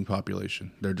the breeding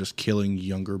population. They're just killing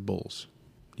younger bulls,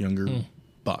 younger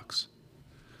bucks.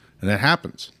 And that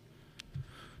happens.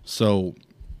 So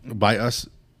by us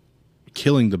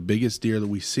killing the biggest deer that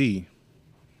we see,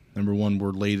 number one,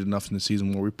 we're late enough in the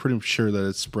season where we're pretty sure that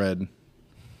it's spread,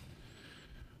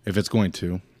 if it's going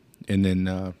to. And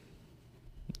then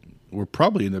we're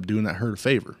probably end up doing that herd a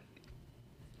favor,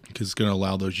 because it's going to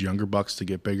allow those younger bucks to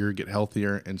get bigger, get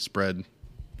healthier, and spread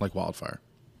like wildfire.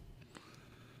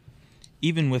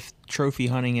 Even with trophy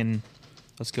hunting in,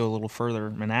 let's go a little further,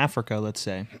 in Africa, let's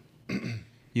say,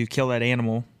 you kill that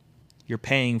animal, you're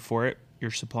paying for it,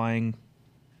 you're supplying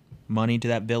money to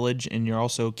that village, and you're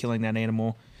also killing that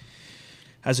animal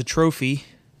as a trophy,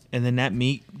 and then that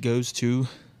meat goes to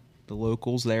the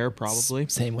locals there, probably.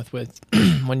 Same with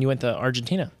when you went to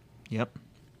Argentina. Yep.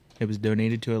 It was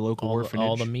donated to a local orphanage.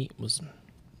 All the meat was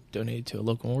donated to a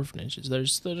local orphanage.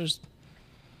 There's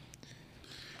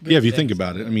Yeah, if you think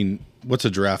about it, I mean, what's a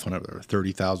giraffe hunt over there?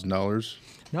 $30,000?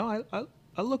 No,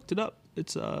 I looked it up.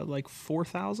 It's like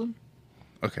 $4,000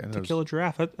 Okay, to kill a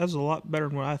giraffe. That's a lot better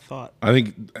than what I thought. I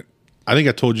think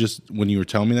I told you just when you were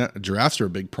telling me that giraffes are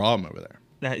a big problem over there.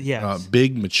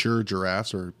 Big mature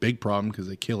giraffes are a big problem because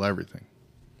they kill everything.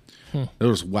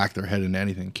 They'll just whack their head into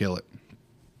anything, and kill it.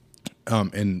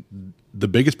 And the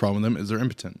biggest problem with them is they're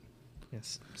impotent.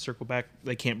 Yes. Circle back.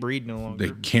 They can't breed no longer.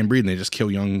 They can't breed, and they just kill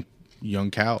young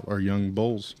cow or young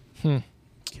bulls. Killing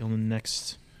the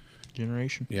next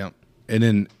generation. Yeah. And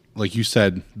then, like you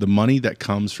said, the money that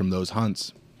comes from those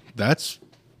hunts, that's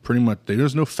pretty much,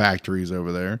 there's no factories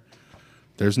over there.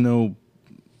 There's no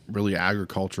really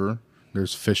agriculture.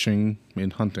 There's fishing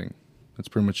and hunting. That's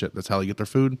pretty much it. That's how they get their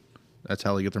food. That's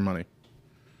how they get their money.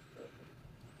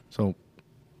 So,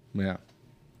 yeah.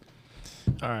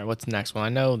 All right, what's the next one? I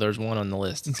know there's one on the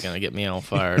list that's going to get me all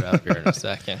fired up here in a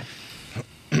second.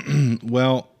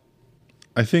 Well,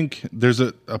 I think there's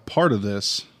a part of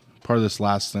this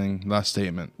last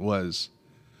statement was,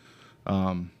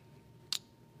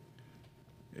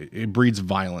 it breeds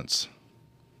violence.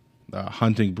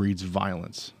 Hunting breeds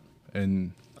violence.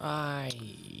 And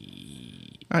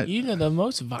the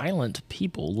most violent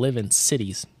people live in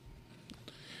cities.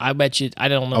 I bet you, I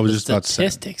don't know I was the just about to say.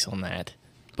 statistics on that,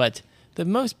 but the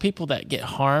most people that get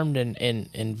harmed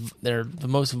and they're the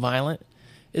most violent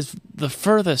is the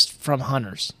furthest from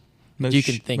hunters you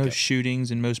can think most of. shootings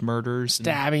and most murders.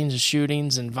 Stabbings,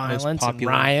 shootings, and violence, and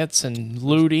riots, and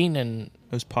looting, and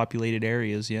most populated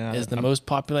areas, yeah. is the most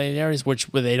populated areas where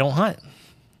they don't hunt.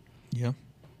 Yeah.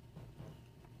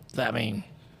 I mean,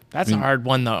 that's a hard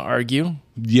one to argue.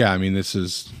 Yeah, I mean, this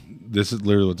is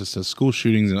literally what this says. School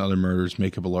shootings and other murders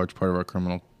make up a large part of our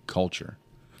criminal culture.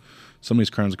 Some of these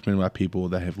crimes are committed by people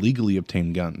that have legally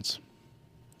obtained guns.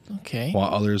 Okay.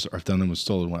 While others are done with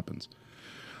stolen weapons.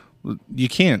 You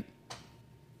can't.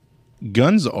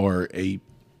 Guns are a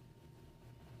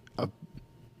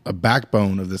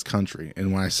backbone of this country.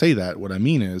 And when I say that, what I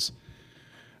mean is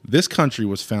this country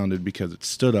was founded because it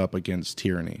stood up against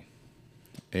tyranny.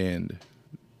 And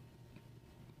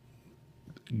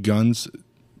guns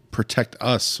protect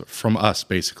us from us,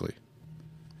 basically.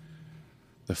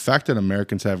 The fact that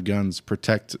Americans have guns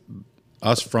protect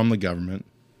us from the government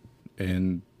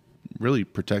and really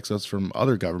protects us from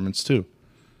other governments too.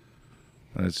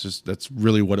 And that's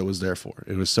really what it was there for.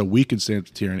 It was so we could stand up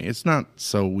to tyranny. It's not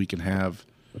so we can have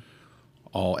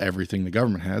everything the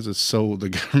government has. It's so the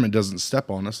government doesn't step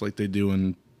on us like they do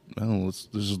in Well, let's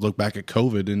just look back at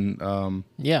COVID and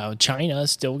Yeah, China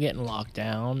is still getting locked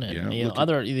down, and Yeah,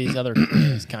 these other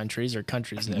these countries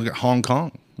that look at Hong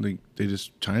Kong.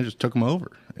 China just took them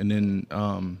over, and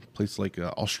then places like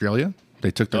Australia,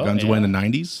 they took their guns away in the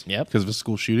 90s. Yep. Because of a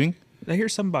school shooting. Did I hear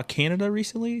something about Canada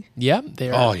recently? Yep,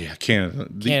 they're Oh yeah, Canada.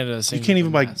 Canada. You can't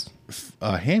even buy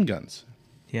handguns.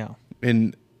 Yeah.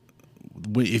 And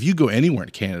if you go anywhere in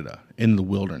Canada in the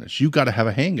wilderness, you got to have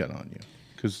a handgun on you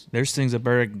because There's things a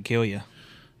bear can kill you.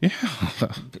 yeah,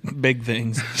 Big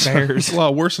things. Bears. it's a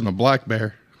lot worse than a black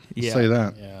bear. I'll Yeah. say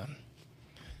that. Yeah,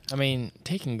 I mean,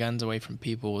 taking guns away from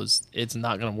people it's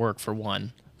not going to work for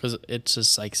one because it's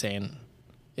just like saying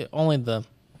only the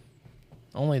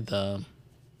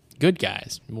good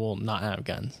guys will not have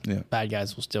guns. Yeah. Bad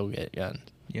guys will still get guns.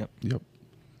 Yep. Yep.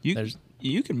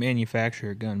 You can manufacture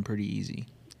a gun pretty easy.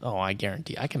 Oh, I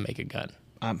guarantee I can make a gun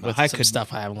with I some could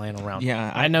stuff I have laying around.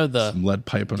 Yeah, I know the. Some lead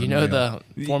pipe. Do you know the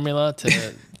formula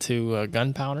to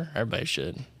gunpowder? Everybody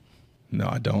should. No,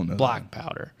 I don't know. Black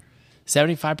powder,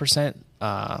 75%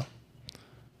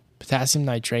 potassium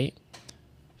nitrate,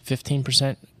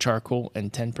 15% charcoal,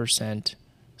 and 10%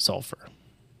 sulfur.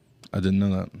 I didn't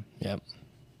know that. Yep.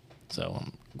 So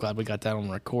I'm glad we got that on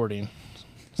recording,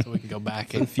 so we can go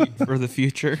back in for the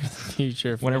future.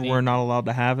 future for Whenever any- we're not allowed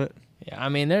to have it. Yeah, I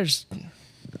mean, you're just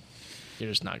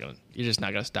not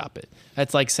gonna stop it.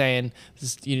 That's like saying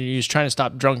you're just trying to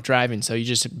stop drunk driving, so you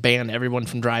just ban everyone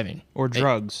from driving, Or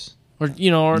drugs. or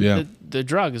Yeah. the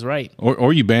drugs, right?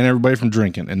 Or you ban everybody from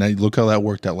drinking, and then look how that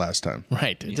worked out last time.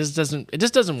 Right. It just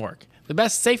doesn't work. The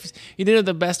best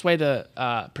way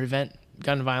to prevent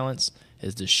gun violence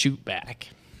is to shoot back.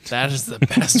 That is the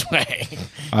best way.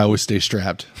 I always stay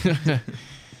strapped.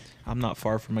 I'm not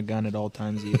far from a gun at all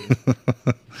times either.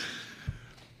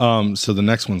 So the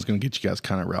next one's going to get you guys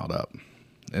kind of riled up,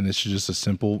 and it's just a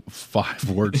simple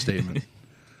 5-word statement.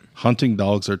 Hunting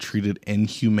dogs are treated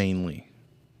inhumanely.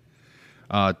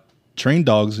 Trained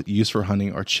dogs used for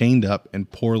hunting are chained up and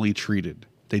poorly treated.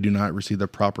 They do not receive the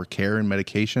proper care and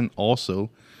medication.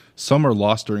 Also, some are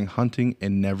lost during hunting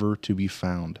and never to be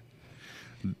found.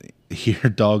 Here,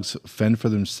 dogs fend for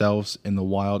themselves in the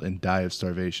wild and die of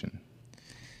starvation.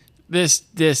 This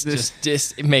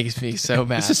it makes me so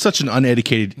mad. This is such an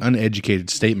uneducated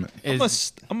statement. I'm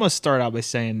gonna start out by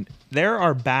saying there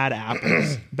are bad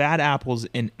apples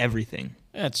in everything.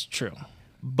 That's true.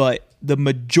 But the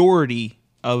majority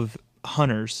of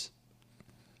hunters,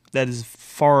 that is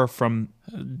far from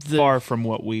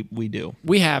what we do.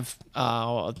 We have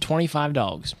 25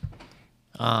 dogs.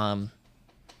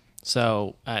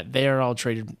 So they are all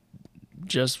treated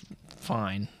just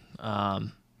fine.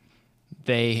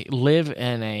 They live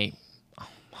in a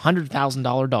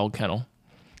 $100,000 dog kennel,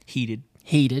 Heated,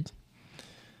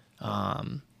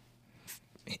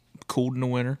 cold in the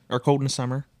winter or cold in the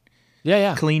summer.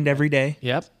 Yeah. Cleaned every day,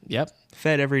 Yep.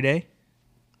 fed every day,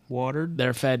 watered.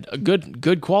 They're fed a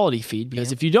good quality feed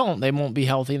because if you don't, they won't be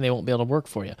healthy and they won't be able to work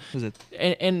for you. Was it?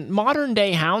 And modern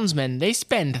day houndsmen, they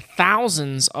spend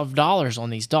thousands of dollars on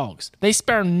these dogs. They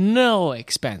spare no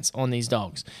expense on these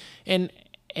dogs. And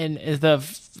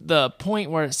the point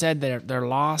where it said they're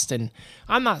lost, and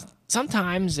I'm not.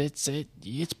 Sometimes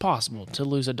it's possible to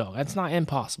lose a dog. That's not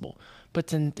impossible.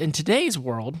 But in today's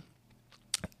world,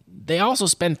 they also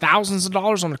spend thousands of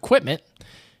dollars on equipment,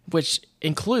 which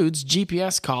includes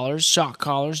GPS collars, shock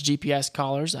collars, GPS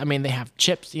collars. I mean, they have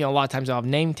chips. You know, a lot of times they'll have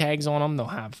name tags on them. They'll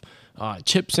have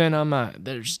chips in them.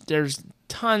 There's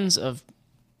tons of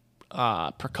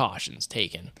precautions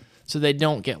taken so they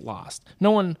don't get lost.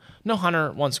 No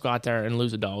hunter wants to go out there and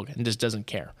lose a dog and just doesn't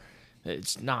care.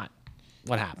 It's not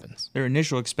what happens. Their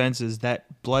initial expenses, that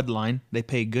bloodline, they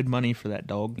pay good money for that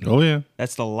dog. Oh yeah.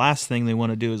 That's the last thing they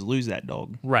want to do is lose that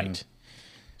dog. Right.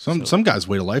 Some guys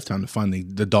wait a lifetime to find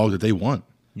the dog that they want.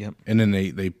 Yep. And then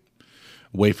they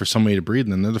wait for somebody to breed,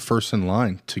 and then they're the first in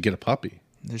line to get a puppy.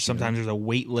 There's a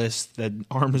wait list that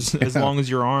arms as long as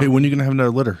your arm. Hey, when are you gonna have another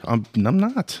litter? I'm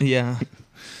not. Yeah.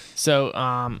 So,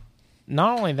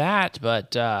 not only that,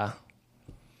 but I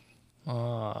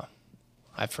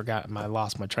forgot. I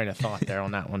lost my train of thought there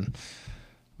on that one.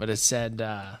 But it said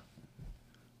the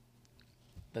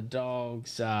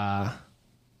dogs. I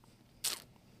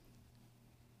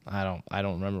don't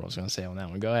remember what I was going to say on that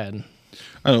one. Go ahead.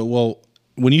 Well,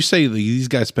 when you say these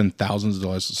guys spend thousands of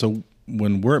dollars, so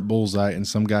when we're at Bullseye and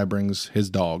some guy brings his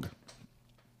dog,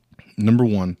 number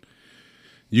one,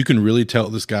 you can really tell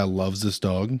this guy loves this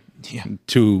dog. Yeah.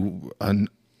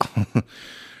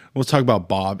 Let's talk about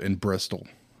Bob in Bristol.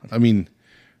 I mean,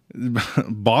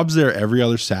 Bob's there every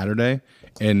other Saturday,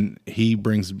 and he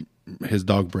brings his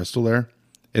dog Bristol there.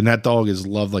 And that dog is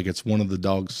loved like it's one of the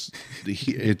dogs.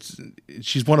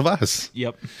 She's one of us.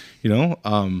 Yep. You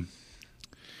know,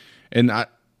 and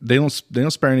they don't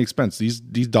spare any expense. These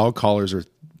dog collars are,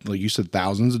 like you said,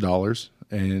 thousands of dollars,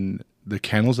 and the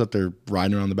kennels that they're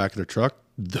riding around the back of their truck,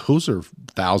 those are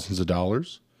thousands of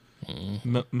dollars.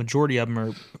 Majority of them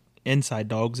are inside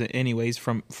dogs, anyways.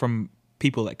 From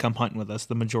people that come hunting with us,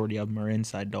 the majority of them are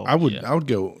inside dogs. I would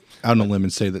go out on a limb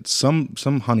and say that some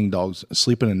hunting dogs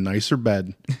sleep in a nicer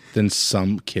bed than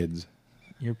some kids.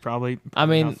 You're probably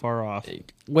not far off.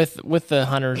 With the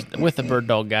hunters, with the bird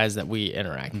dog guys that we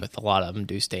interact with, a lot of them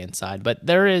do stay inside. But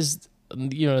there is,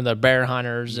 the bear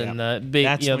hunters and the big,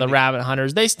 the rabbit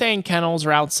hunters. They stay in kennels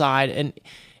or outside,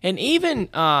 and even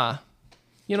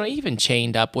even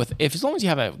chained up with, as long as you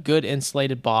have a good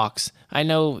insulated box. I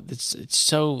know it's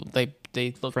so they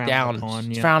look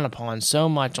frowned upon so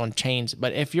much on chains.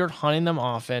 But if you're hunting them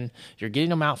often, you're getting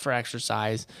them out for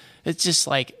exercise. It's just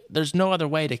like there's no other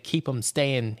way to keep them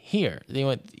staying here.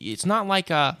 It's not like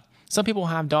some people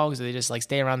have dogs that they just like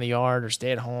stay around the yard or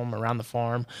stay at home around the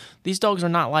farm. These dogs are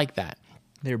not like that.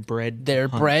 They're bred.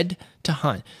 Bred to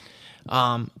hunt.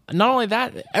 Not only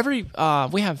that,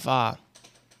 we have I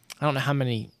don't know how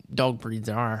many dog breeds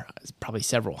there are. It's probably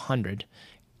several hundred.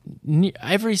 Nearly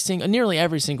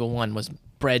every single one was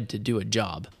bred to do a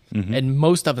job, and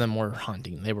most of them were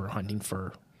hunting. They were hunting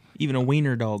for even a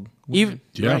wiener dog.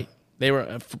 Right. They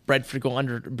were bred to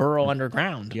go burrow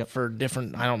underground for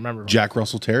different. I don't remember. Jack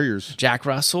Russell Terriers. Jack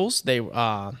Russells. They.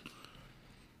 Now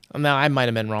I might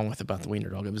have been wrong about the wiener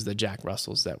dog. It was the Jack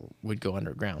Russells that would go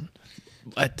underground,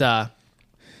 but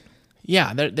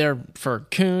they're for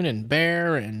coon and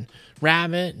bear and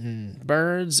rabbit and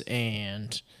birds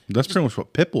and. That's pretty much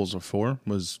what pit bulls are for.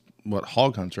 Was what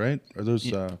hog hunts, right? Are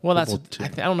those? Well, that's. I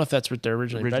don't know if that's what they're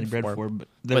originally bred for,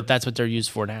 but that's what they're used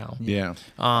for now. Yeah.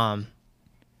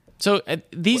 So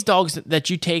these dogs that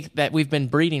you take that we've been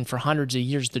breeding for hundreds of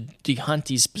years to hunt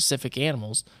these specific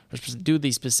animals or do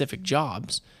these specific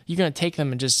jobs, you're going to take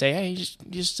them and just say, hey,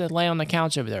 just lay on the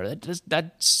couch over there.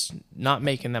 That's not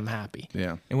making them happy.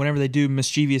 Yeah. And whenever they do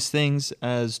mischievous things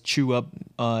as chew up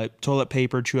toilet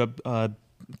paper, chew up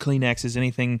Kleenexes,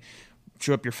 anything,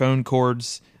 chew up your phone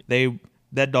cords,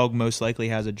 that dog most likely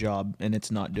has a job and it's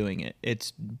not doing it.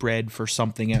 It's bred for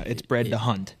something else. It's bred to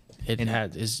hunt.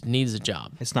 It needs a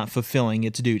job. It's not fulfilling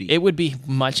its duty. It would be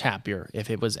much happier if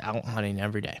it was out hunting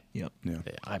every day. Yep.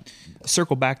 Yeah.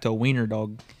 Circle back to a wiener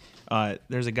dog.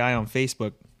 There's a guy on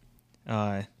Facebook.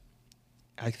 I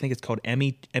think it's called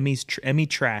Emmy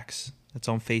Tracks. That's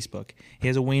on Facebook. He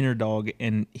has a wiener dog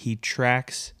and he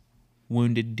tracks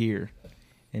wounded deer.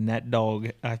 And that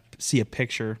dog, I see a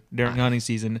picture during hunting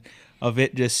season of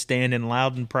it just standing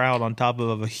loud and proud on top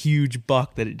of a huge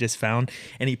buck that it just found.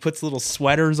 And he puts little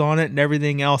sweaters on it and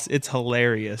everything else. It's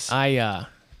hilarious. Every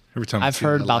time I've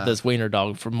heard about this wiener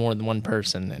dog from more than one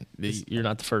person. And you're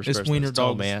not the first person wiener that's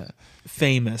told me. Dog's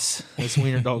famous. This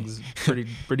wiener dog's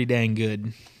pretty dang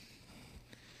good.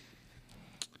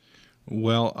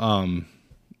 Well,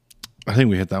 I think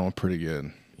we hit that one pretty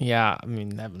good. Yeah, I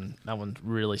mean that one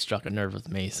really struck a nerve with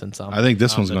me since I think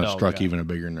this one's going to struck even a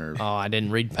bigger nerve. Oh, I didn't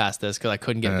read past this because I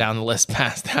couldn't get down the list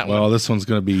past that one. Well, this one's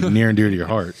going to be near and dear to your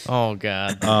heart. Oh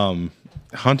God.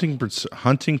 Hunting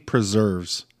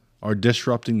preserves are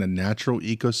disrupting the natural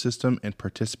ecosystem and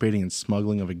participating in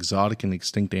smuggling of exotic and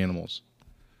extinct animals.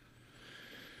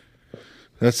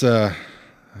 That's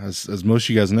as most of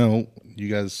you guys know,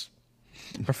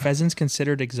 Are pheasants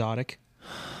considered exotic?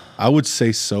 I would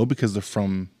say so because they're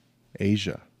from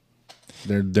Asia.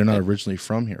 They're not originally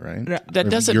from here, right?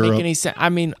 That doesn't make any sense. I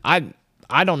mean, I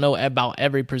don't know about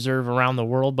every preserve around the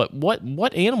world, but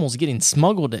what animal's getting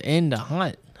smuggled into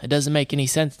hunt? It doesn't make any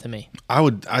sense to me.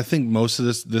 I think most of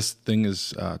this thing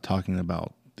is talking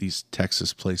about these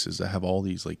Texas places that have all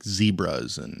these like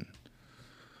zebras and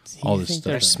all this stuff.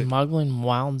 They're smuggling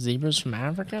wild zebras from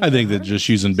Africa? I think they're just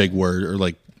using big word or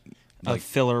like a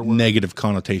filler word. Negative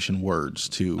connotation words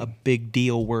to a big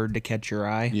deal word to catch your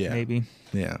eye. Yeah. Maybe.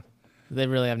 Yeah. They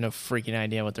really have no freaking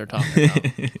idea what they're talking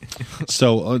about.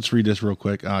 So let's read this real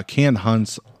quick. Canned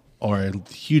hunts are a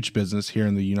huge business here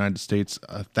in the United States.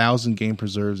 1,000 game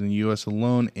preserves in the U.S.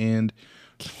 alone, and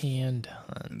canned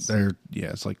hunts.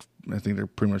 It's like I think they're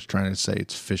pretty much trying to say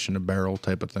it's fish in a barrel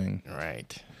type of thing.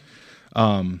 Right.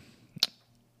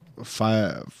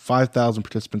 5,000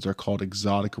 participants are called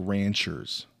exotic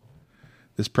ranchers.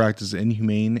 This practice is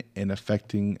inhumane and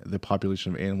affecting the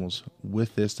population of animals.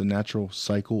 With this, the natural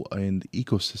cycle and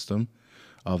ecosystem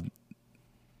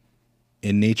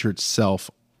in nature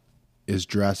itself is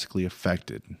drastically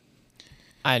affected.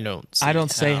 I don't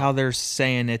see how they're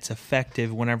saying it's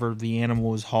effective whenever the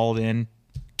animal is hauled in,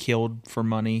 killed for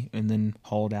money and then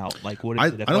hauled out? Like, what is I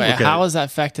it? don't look at How it- is that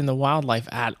affecting the wildlife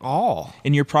at all?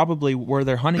 And you're probably where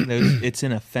they're hunting those. It's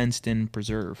in a fenced-in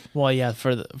preserve. Well, yeah,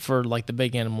 for like the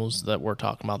big animals that we're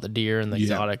talking about, the deer and the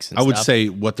exotics and I would stuff. say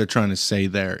what they're trying to say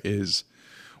there is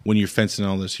when you're fencing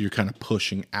all this, you're kind of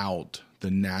pushing out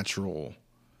the natural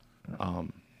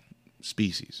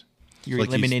species. You're Like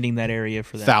these eliminating that area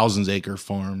for that. thousands-acre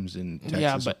farms in Texas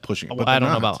yeah, are but pushing it. well, But I don't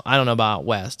they're know not. about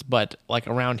west, but like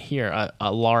around here,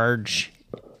 a large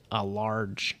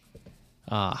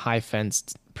high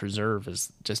fenced preserve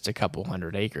is just a couple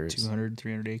hundred acres. 200,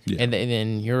 300 acres. Yeah. And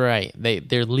then you're right, they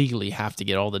legally have to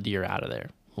get all the deer out of there,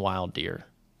 wild deer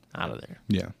out of there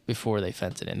Yeah. before they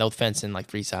fence it in. They'll fence in like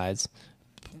 3 sides,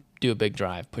 do a big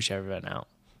drive, push everyone out,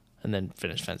 and then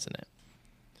finish fencing it.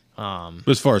 But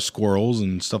as far as squirrels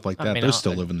and stuff like that, mean, they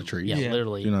still live in the trees. Yeah,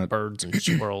 literally You're not- birds and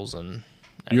squirrels and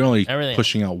You're only everything.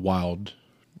 pushing out wild,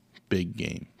 big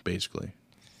game, basically.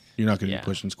 You're not going to Yeah. be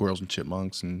pushing squirrels and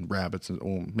chipmunks and rabbits, and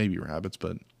well, maybe rabbits,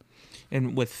 but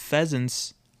And with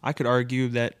pheasants, I could argue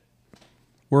that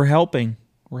we're helping.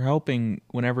 We're helping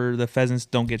whenever the pheasants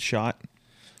don't get shot.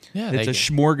 Yeah, It's a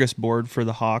smorgasbord for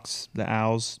the hawks, the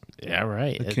owls. yeah,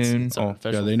 right. the coon. It's yeah,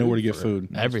 artificial they know where to food get for food.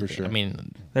 That's for Everything. sure. I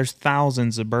mean, There's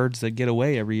thousands of birds that get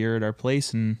away every year at our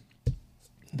place, and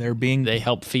they're being they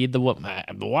help feed the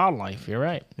wildlife. You're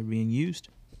right. they're being used.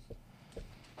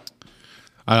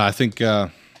 I think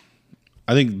the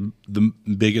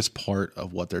biggest part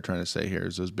of what they're trying to say here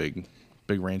is those big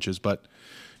ranches, but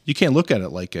you can't look at it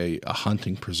like a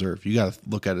hunting preserve. You got to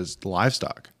look at it as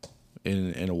livestock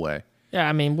in a way. Yeah,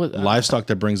 I mean, Livestock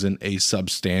that brings in a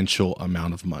substantial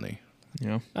amount of money. You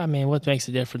know, what makes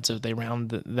the difference if they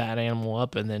round that animal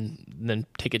up and then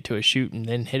take it to a shoot and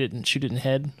then hit it and shoot it in the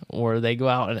head, or they go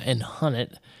out and hunt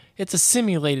it? It's a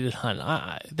simulated hunt.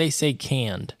 They say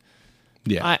canned.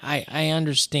 Yeah. I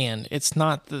understand. It's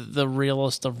not the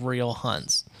realest of real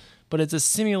hunts, but it's a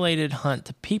simulated hunt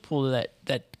to people that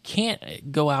can't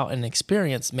go out and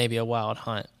experience maybe a wild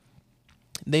hunt.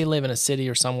 They live in a city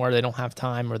or somewhere. They don't have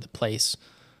time or the place.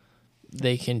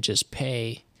 They can just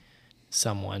pay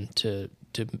someone to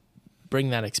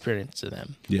bring that experience to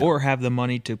them. Yeah. or have the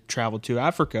money to travel to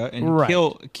Africa and Right.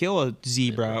 kill a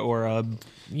zebra or a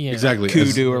Yeah, Exactly.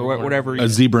 kudu or whatever. A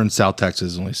zebra in South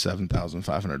Texas is only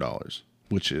 $7,500,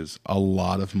 which is a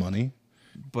lot of money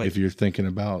But if you're thinking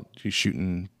about you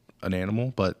shooting an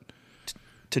animal. But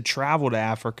to travel to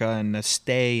Africa and the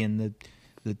stay and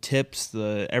the tips,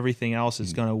 the everything else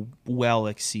is going to well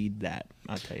exceed that.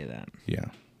 I'll tell you that. yeah,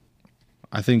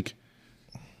 I think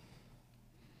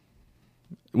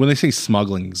when they say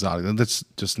smuggling exotic, that's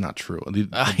just not true.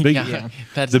 That's the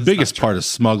just biggest not true. part of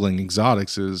smuggling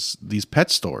exotics is these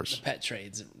pet stores. Pet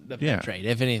trades, the Yeah. pet trade,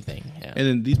 if anything. Yeah, And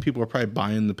then these people are probably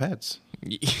buying the pets.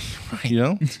 right. You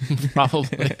know,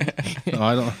 Probably.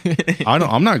 No,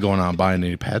 I'm not going out and buying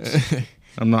any pets.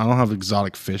 I don't have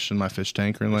exotic fish in my fish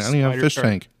tank or anything. I don't even have a fish Spider-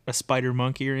 or tank. a spider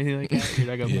monkey or anything like that. You're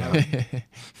not gonna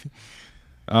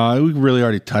Yeah. We really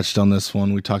already touched on this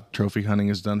one. We talked trophy hunting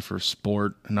is done for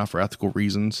sport and not for ethical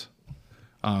reasons.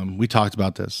 We talked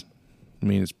about this. I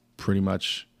mean, it's pretty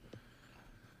much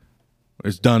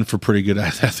it's done for pretty good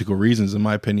ethical reasons, in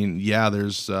my opinion. Yeah,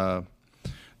 there's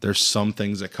some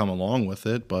things that come along with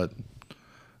it, but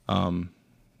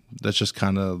that's just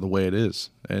kind of the way it is.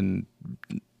 And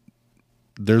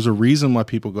there's a reason why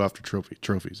people go after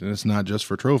trophies, and it's not just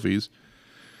for trophies.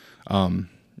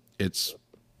 It's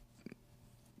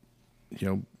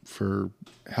for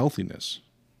healthiness.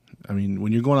 I mean,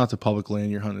 when you're going out to public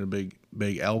land, you're hunting a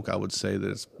big elk. I would say that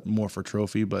it's more for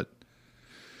trophy, but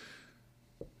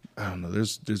I don't know.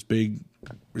 There's big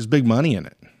money in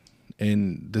it,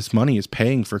 and this money is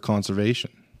paying for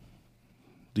conservation.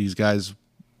 These guys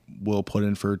will put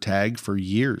in for a tag for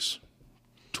years,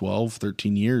 12,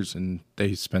 13 years, and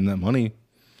they spend that money.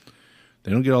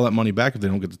 They don't get all that money back if they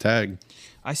don't get the tag.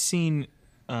 I seen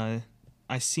on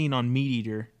Meat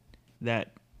Eater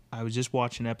that I was just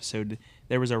watching an episode.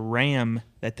 There was a ram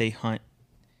that they hunt,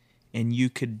 and you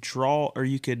could draw or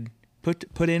you could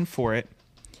put in for it,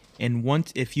 and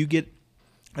once if you get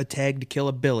a tag to kill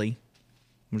a billy,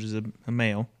 which is a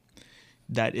male,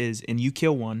 that is, and you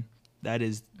kill one, that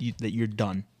is that you're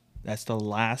done. That's the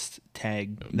last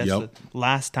tag. That's Yep. the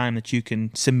last time that you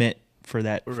can submit for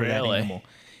that Really? animal.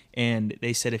 And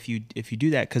they said if you do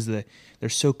that because they're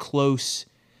so close,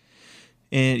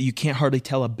 and you can't hardly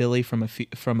tell a billy from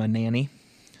a nanny,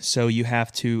 so you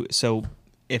have to. So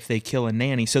if they kill a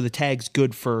nanny, so the tag's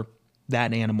good for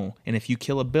that animal, and if you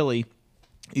kill a billy,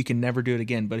 you can never do it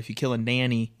again. But if you kill a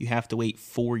nanny, you have to wait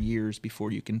 4 years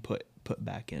before you can put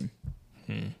back in.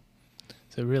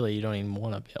 So really, you don't even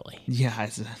want a belly. Yeah,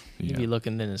 You'd be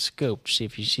looking in the scope to see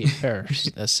if you see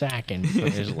a sacking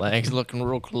from his legs, looking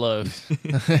real close.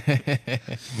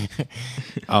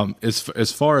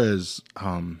 As far as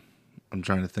I'm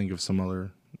trying to think of some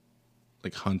other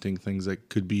like hunting things that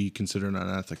could be considered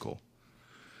unethical.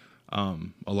 A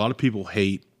lot of people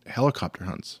hate helicopter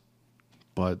hunts,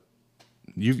 but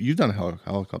you've done a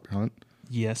helicopter hunt.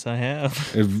 yes, I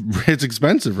have. It's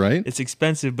expensive, right? It's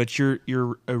expensive, but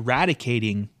you're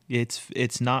eradicating.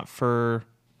 It's not for.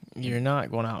 You're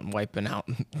not going out and wiping out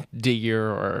deer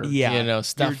or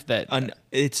stuff that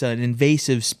it's an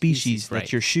invasive species that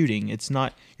right. you're shooting. You're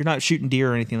not shooting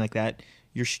deer or anything like that.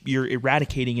 You're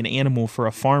eradicating an animal for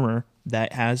a farmer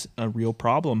that has a real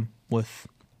problem with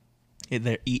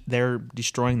they're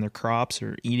destroying their crops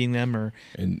or eating them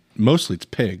and mostly it's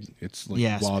pig. It's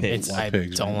like wild pig.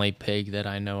 pigs. It's only pig that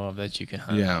I know of that you can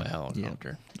hunt with a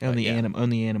helicopter. Yeah. Only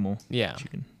animal. Yeah.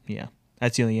 Yeah.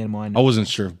 That's the only animal I know. I wasn't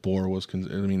sure if boar was.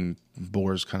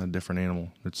 Boar is kind of a different animal.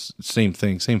 It's the same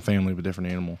thing, same family, but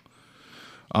different animal.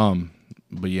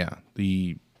 But yeah,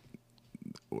 they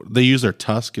use their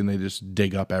tusk and they just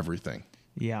dig up everything.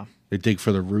 Yeah. They dig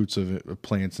for the roots of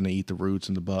plants and they eat the roots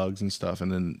and the bugs and stuff. And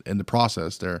then in the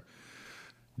process, they're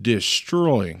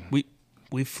destroying.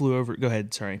 We flew over. Go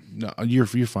ahead. Sorry. No, you're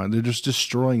fine. They're just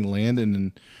destroying land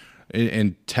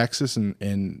in Texas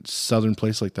and southern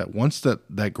place like that. Once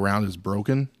that ground is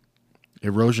broken,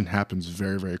 erosion happens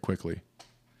very, very quickly.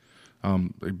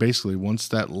 Basically, once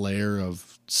that layer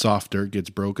of soft dirt gets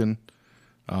broken,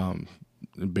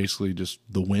 basically just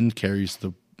the wind carries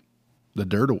the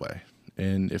dirt away.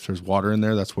 And if there's water in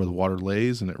there, that's where the water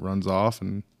lays and it runs off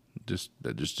and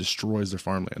that just destroys their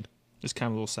farmland. Just kind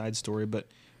of a little side story, but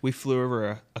we flew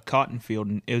over a cotton field,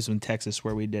 and it was in Texas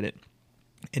where we did it.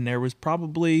 And there was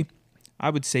probably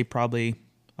a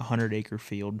 100-acre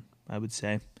field, I would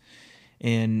say.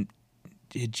 And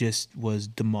it just was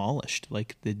demolished.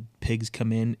 Like the pigs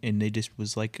come in and they just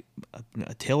was like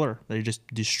a tiller. They just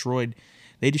destroyed.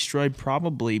 They destroyed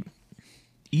probably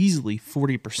easily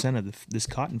 40% of this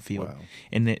cotton field. Wow.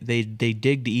 And they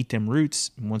dig to eat them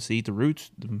roots. And once they eat the roots,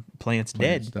 the plant's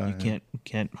dead. Die, you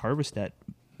can't harvest that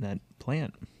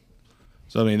plant.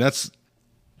 So I mean that's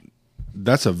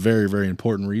a very, very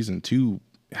important reason to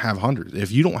have hunters.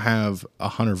 If you don't have a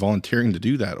hunter volunteering to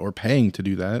do that or paying to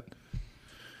do that,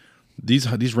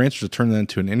 these ranchers are turning that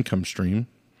into an income stream.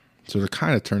 So they're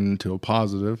kind of turning into a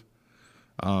positive.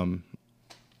 A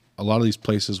lot of these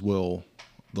places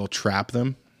they'll trap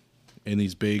them in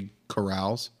these big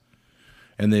corrals,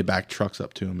 and they back trucks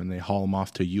up to them, and they haul them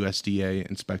off to USDA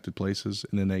inspected places,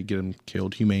 and then they get them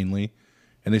killed humanely,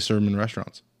 and they serve them in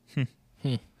restaurants.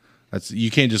 You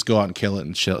can't just go out and kill it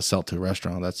and sell it to a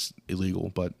restaurant. That's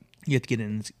illegal, but You have to get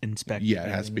it inspected. yeah, it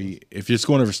has to be. If it's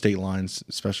going over state lines,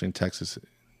 especially in Texas,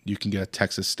 you can get a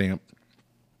Texas stamp,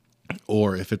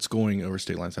 or if it's going over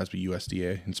state lines, it has to be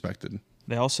USDA inspected.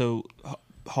 They also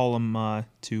haul them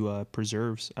to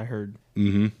preserves, I heard.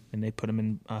 Mm-hmm. And they put them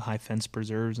in high fence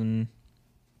preserves and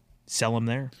sell them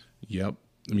there. Yep.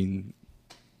 I mean,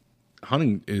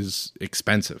 hunting is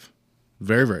expensive.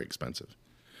 Very, very expensive.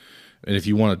 And if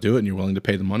you want to do it and you're willing to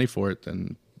pay the money for it,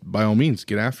 then by all means,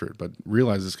 get after it. But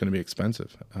realize it's going to be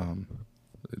expensive.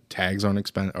 Tags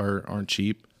aren't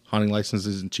cheap. Hunting license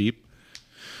isn't cheap.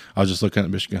 I was just looking at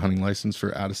Michigan hunting license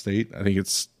for out of state. I think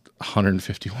it's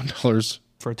 $151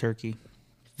 for a turkey.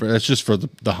 That's just for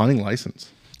the hunting license.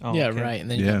 Oh, yeah, okay. Right.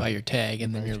 And then you buy your tag,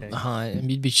 and then you're hunt.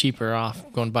 And you'd be cheaper off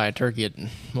going to buy a turkey at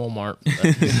Walmart.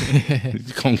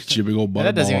 Go get you a big old butterball.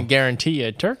 That doesn't even guarantee you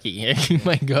a turkey. You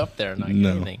might go up there and not get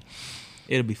anything.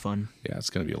 It'll be fun. Yeah,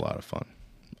 it's going to be a lot of fun.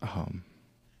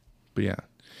 But yeah,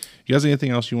 you guys,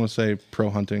 anything else you want to say pro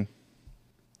hunting?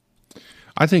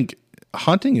 I think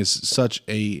hunting is such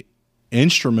a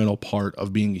instrumental part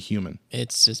of being a human.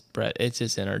 It's just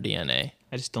in our DNA.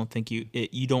 I just don't think you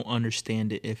don't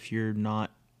understand it if you're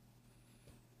not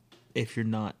a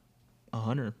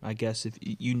hunter. I guess if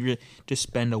you just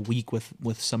spend a week with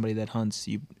somebody that hunts,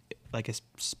 you like a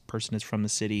person that's from the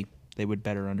city, they would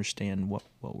better understand what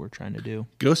we're trying to do.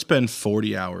 Go spend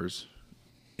 40 hours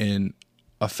in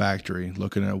a factory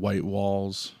looking at white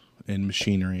walls and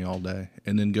machinery all day,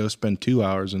 and then go spend 2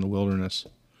 hours in the wilderness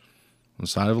on the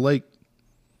side of a lake,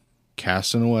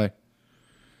 casting away,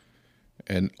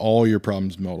 and all your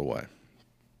problems melt away.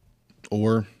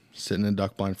 Or sitting in a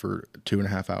duck blind for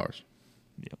 2.5 hours.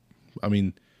 Yep. I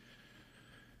mean,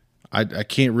 I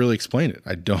can't really explain it.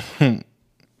 I don't.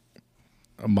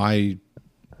 I'm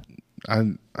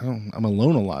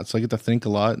alone a lot, so I get to think a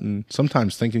lot, and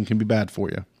sometimes thinking can be bad for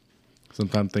you.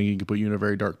 Sometimes thinking can put you in a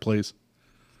very dark place.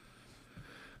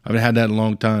 I haven't had that in a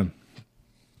long time.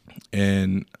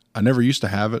 And I never used to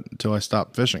have it until I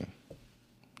stopped fishing.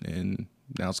 And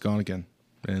now it's gone again.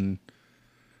 And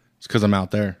it's because I'm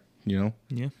out there, you know?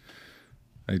 Yeah.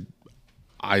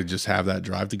 I just have that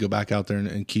drive to go back out there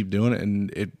and keep doing it.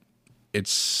 And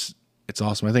it's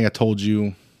awesome. I think I told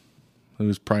you, I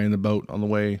was probably in the boat on the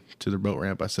way to the boat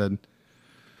ramp. I said,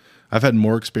 I've had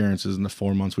more experiences in the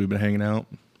 4 months we've been hanging out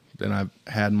than I've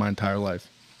had in my entire life.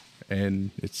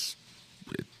 And it's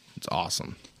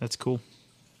awesome. That's cool.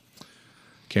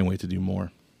 Can't wait to do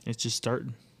more. It's just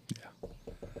starting.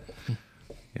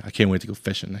 Yeah, I can't wait to go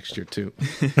fishing next year too.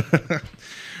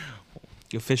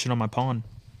 Go fishing on my pond.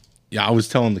 Yeah, I was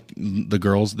telling the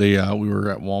girls, we were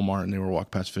at Walmart and they were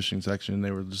walking past fishing section and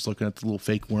they were just looking at the little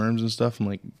fake worms and stuff. I'm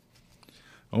like,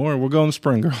 all right, we're going to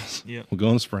spring, girls. Yeah. We're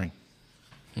going to spring.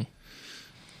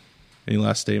 Any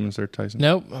last statements there, Tyson?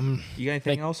 Nope. You got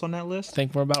anything else on that list? I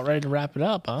think we're about ready to wrap it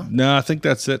up, huh? No, I think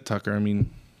that's it, Tucker. I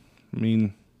mean,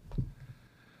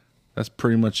 that's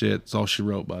pretty much it. It's all she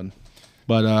wrote, bud.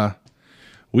 But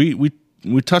we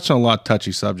touched on a lot of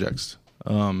touchy subjects.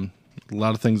 A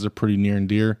lot of things are pretty near and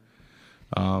dear.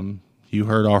 You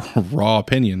heard our raw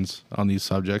opinions on these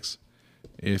subjects.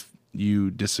 If you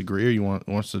disagree or you want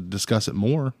us to discuss it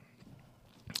more,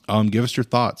 give us your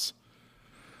thoughts.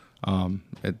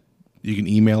 You can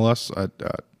email us at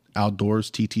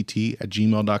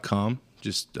outdoorsttt@gmail.com.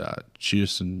 Just shoot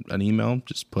us an email.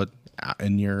 Just put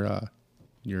in your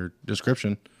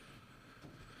description.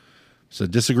 It's a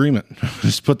disagreement.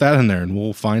 Just put that in there, and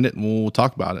we'll find it, and we'll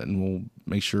talk about it, and we'll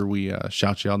make sure we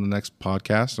shout you out in the next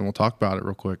podcast, and we'll talk about it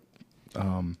real quick.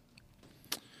 But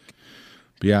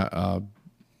yeah,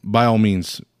 by all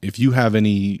means, if you have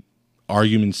any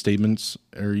argument statements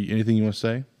or anything you want to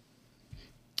say,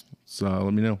 so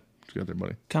let me know. What you got there,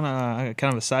 buddy? Kind of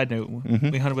a side note.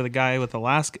 We hunted with a guy in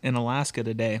Alaska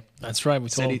today. That's right.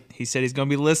 He said he's going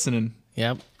to be listening.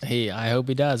 Yep. I hope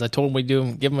he does. I told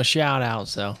him give him a shout out.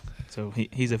 So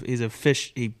he's a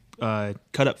fish. He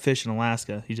cut up fish in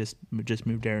Alaska. He just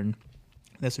moved there, and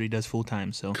that's what he does full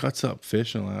time. So Cuts up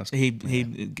fish in Alaska.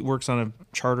 He works on a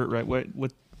charter. Right?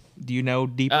 What do you know?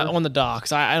 Deeper on the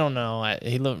docks. I don't know.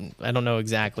 I don't know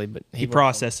exactly, but he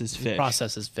processes fish. He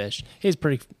processes fish. He's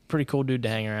pretty cool dude to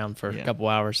hang around for a couple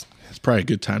hours. It's probably a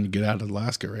good time to get out of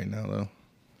Alaska right now, though.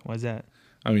 Why's that?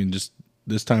 I mean, just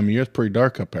this time of year, it's pretty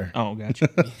dark up there. Oh, gotcha.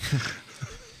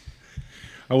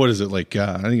 Oh, what is it like?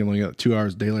 I think I'm only got 2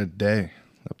 hours daylight a day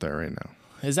up there right now.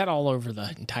 Is that all over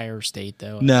the entire state,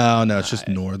 though? No, it's just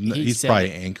north. He's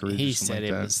probably Anchorage. He or something said like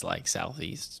it that. was like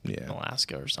southeast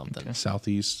Alaska or something. Okay.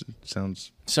 Southeast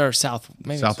sounds. Sir,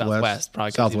 maybe southwest.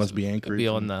 Probably southwest be Anchorage. Be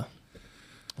on the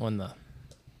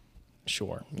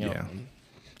shore. You know? Yeah.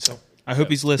 So I hope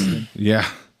he's listening. Yeah.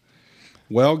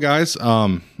 Well, guys,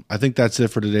 I think that's it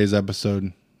for today's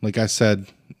episode. Like I said,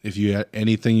 if you had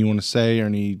anything you want to say or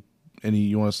any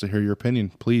you want us to hear your opinion,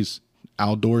 please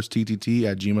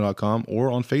outdoorsttt@gmail.com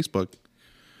or on Facebook,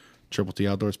 Triple T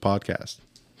Outdoors Podcast.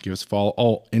 Give us a follow.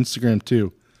 Oh, Instagram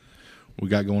too. We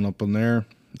got going up on there.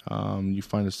 You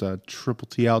find us at Triple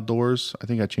T Outdoors. I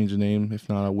think I changed the name. If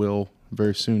not, I will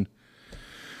very soon.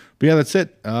 But yeah, that's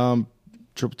it.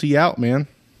 Triple T out, man.